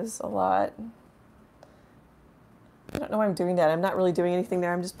noon lives a lot. I don't know why I'm doing that. I'm not really doing anything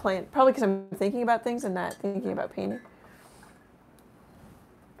there. I'm just playing, probably because I'm thinking about things and not thinking about painting.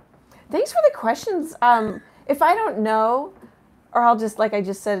 Thanks for the questions. If I don't know, or I'll just, like I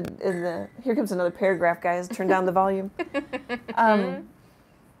just said here comes another paragraph, guys, turn down the volume. Or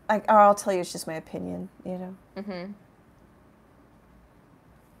I'll tell you it's just my opinion, you know.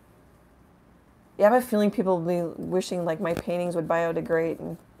 Yeah, I have a feeling people will be wishing like my paintings would biodegrade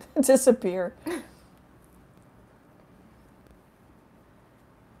and disappear.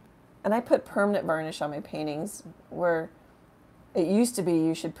 And I put permanent varnish on my paintings where it used to be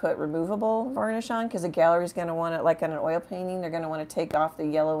you should put removable varnish on because the gallery's going to want it, like on an oil painting, they're going to want to take off the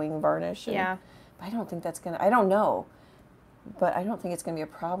yellowing varnish. Yeah. But I don't think that's going to, I don't know, but I don't think it's going to be a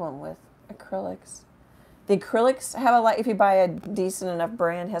problem with acrylics. The acrylics have a light, if you buy a decent enough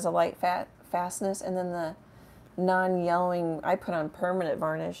brand, has a light fastness, and then the non-yellowing I put on permanent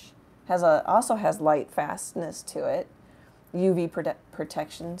varnish also has light fastness to it, UV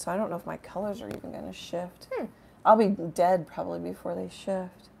protection, so I don't know if my colors are even going to shift. I'll be dead probably before they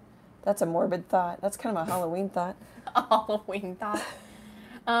shift. That's a morbid thought. That's kind of a Halloween thought. A Halloween thought.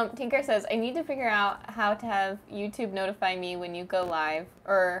 Tinker says, I need to figure out how to have YouTube notify me when you go live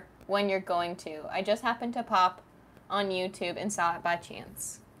or when you're going to. I just happened to pop on YouTube and saw it by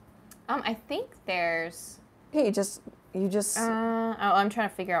chance. I think there's... Yeah, you just... I'm trying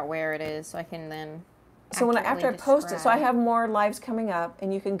to figure out where it is so I can then... So after I post it, so I have more lives coming up,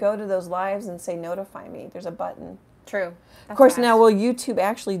 and you can go to those lives and say notify me. There's a button. True. Of course, now will YouTube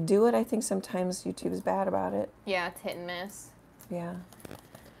actually do it? I think sometimes YouTube is bad about it. Yeah, it's hit and miss. Yeah.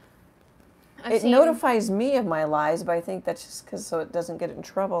 It notifies me of my lives, but I think that's just because so it doesn't get it in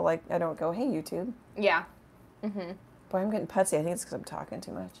trouble. Like I don't go, hey YouTube. Yeah. Boy, I'm getting putsy. I think it's because I'm talking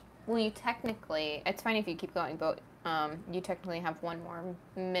too much. Well, you technically, it's fine if you keep going, but you technically have 1 more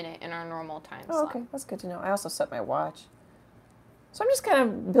minute in our normal time slot. Oh, okay. That's good to know. I also set my watch. So I'm just kind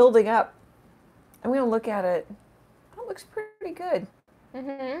of building up. I'm going to look at it. That looks pretty good.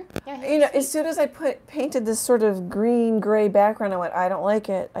 Yeah, You know, as soon as I painted this sort of green-gray background, I went, I don't like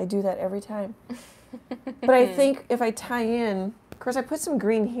it. I do that every time. But I think if I tie in, of course, I put some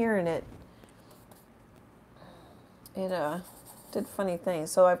green here in it. It did funny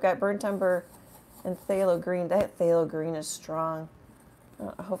things. So I've got burnt umber and phthalo green. That phthalo green is strong.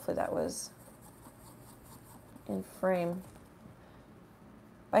 Hopefully that was in frame.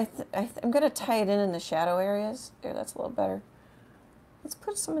 I'm going to tie it in the shadow areas. There, that's a little better. Let's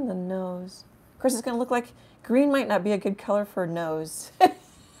put some in the nose. Of course, it's going to look like green might not be a good color for a nose.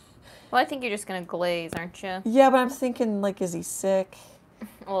 Well, I think you're just going to glaze, aren't you? Yeah, but I'm thinking, like, is he sick?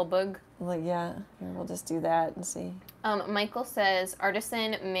 A little bug. Like, yeah. Here, we'll just do that and see. Michael says,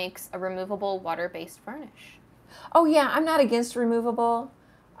 Artisan makes a removable water-based varnish. Oh, yeah. I'm not against removable.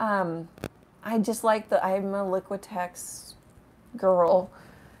 I just like I'm a Liquitex girl.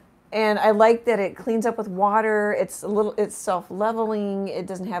 And I like that it cleans up with water. It's self-leveling. It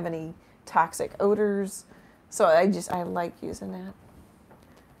doesn't have any toxic odors. So I like using that.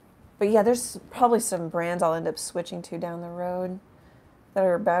 But yeah, there's probably some brands I'll end up switching to down the road that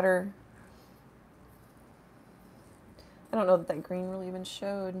are better. I don't know that green really even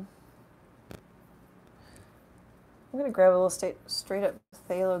showed. I'm going to grab a little straight up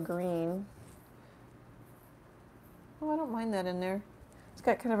phthalo green. Oh, I don't mind that in there. It's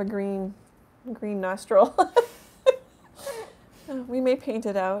got kind of a green nostril. We may paint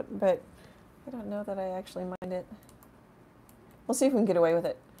it out, but I don't know that I actually mind it. We'll see if we can get away with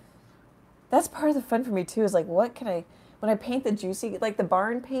it. That's part of the fun for me too, is like, when I paint the juicy, like the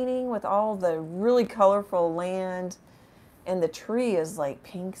barn painting with all the really colorful land, and the tree is like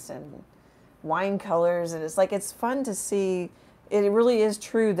pinks and wine colors, and it's fun to see. It really is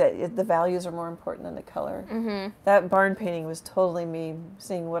true that the values are more important than the color. Mm-hmm. That barn painting was totally me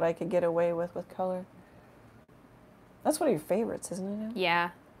seeing what I could get away with color. That's one of your favorites, isn't it now? Yeah.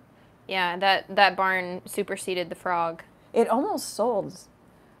 Yeah, that barn superseded the frog. It almost sold,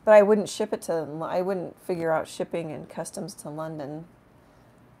 but I wouldn't ship it I wouldn't figure out shipping and customs to London.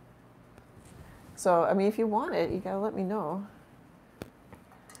 So, I mean, if you want it, you gotta let me know.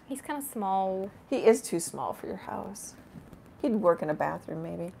 He's kind of small. He is too small for your house. He'd work in a bathroom,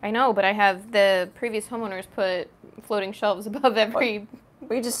 maybe. I know, but I have the previous homeowners put floating shelves above every...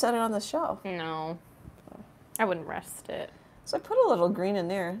 Well, you just set it on the shelf. No. I wouldn't rest it. So I put a little green in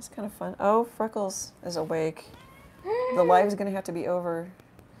there. It's kind of fun. Oh, Freckles is awake. The live is going to have to be over.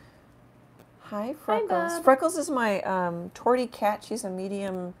 Hi, Freckles. Hi, Freckles is my tortie cat. She's a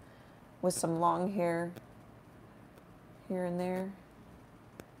medium with some long hair here and there.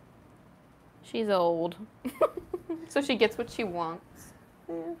 She's old. So she gets what she wants.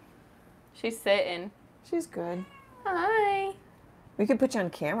 Yeah. She's sitting. She's good. Hi. We could put you on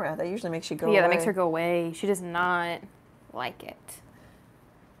camera. That usually makes you go away. Yeah, that makes her go away. She does not like it.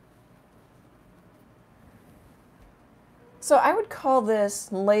 So I would call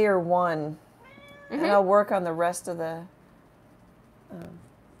this layer 1. And I'll work on the rest of the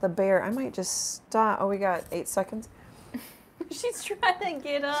bear. I might just stop. Oh, we got 8 seconds. She's trying to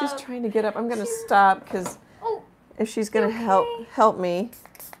get up. She's trying to get up. I'm going to stop because if she's going to help me.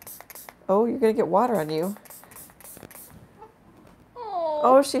 Oh, you're going to get water on you.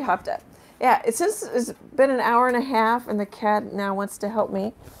 Oh, she hopped up. Yeah, since it's been an hour and a half and the cat now wants to help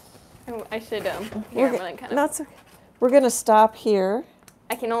me. I should, here, I'm really kind of... That's okay. We're going to stop here.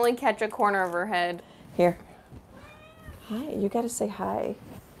 I can only catch a corner of her head. Here. Hi, you got to say hi.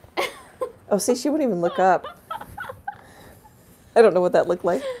 Oh, see, she wouldn't even look up. I don't know what that looked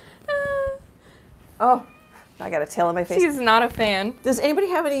like. Oh, I got a tail on my face. She's not a fan. Does anybody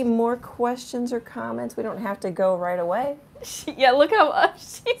have any more questions or comments? We don't have to go right away. Yeah, look how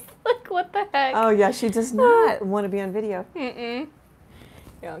she's like, what the heck? Oh, yeah, she does not want to be on video. Mm-mm.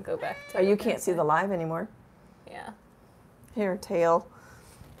 Yeah, I'll go back to Oh, you can't see the live anymore. Yeah. Here, tail.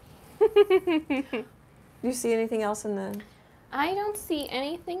 Do you see anything else in the... I don't see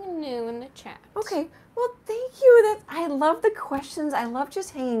anything new in the chat. Okay. Well, thank you. I love the questions. I love just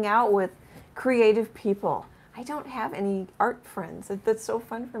hanging out with creative people. I don't have any art friends. That's so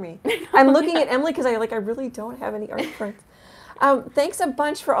fun for me. I'm looking at Emily because I really don't have any art friends. Thanks a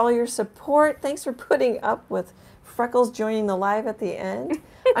bunch for all your support. Thanks for putting up with Freckles joining the live at the end.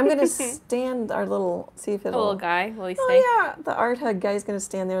 I'm going to stand our little, see if it'll... The little guy, will he stay? Oh, yeah. The art hug guy's going to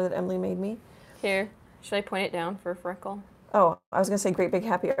stand there that Emily made me. Here. Should I point it down for Freckle? Oh, I was going to say great big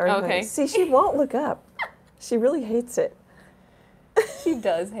happy art hug. Okay. See, she won't look up. She really hates it. She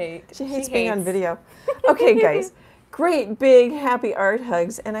does hate. She hates being on video. Okay, guys. Great big happy art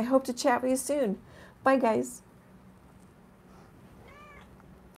hugs, and I hope to chat with you soon. Bye, guys.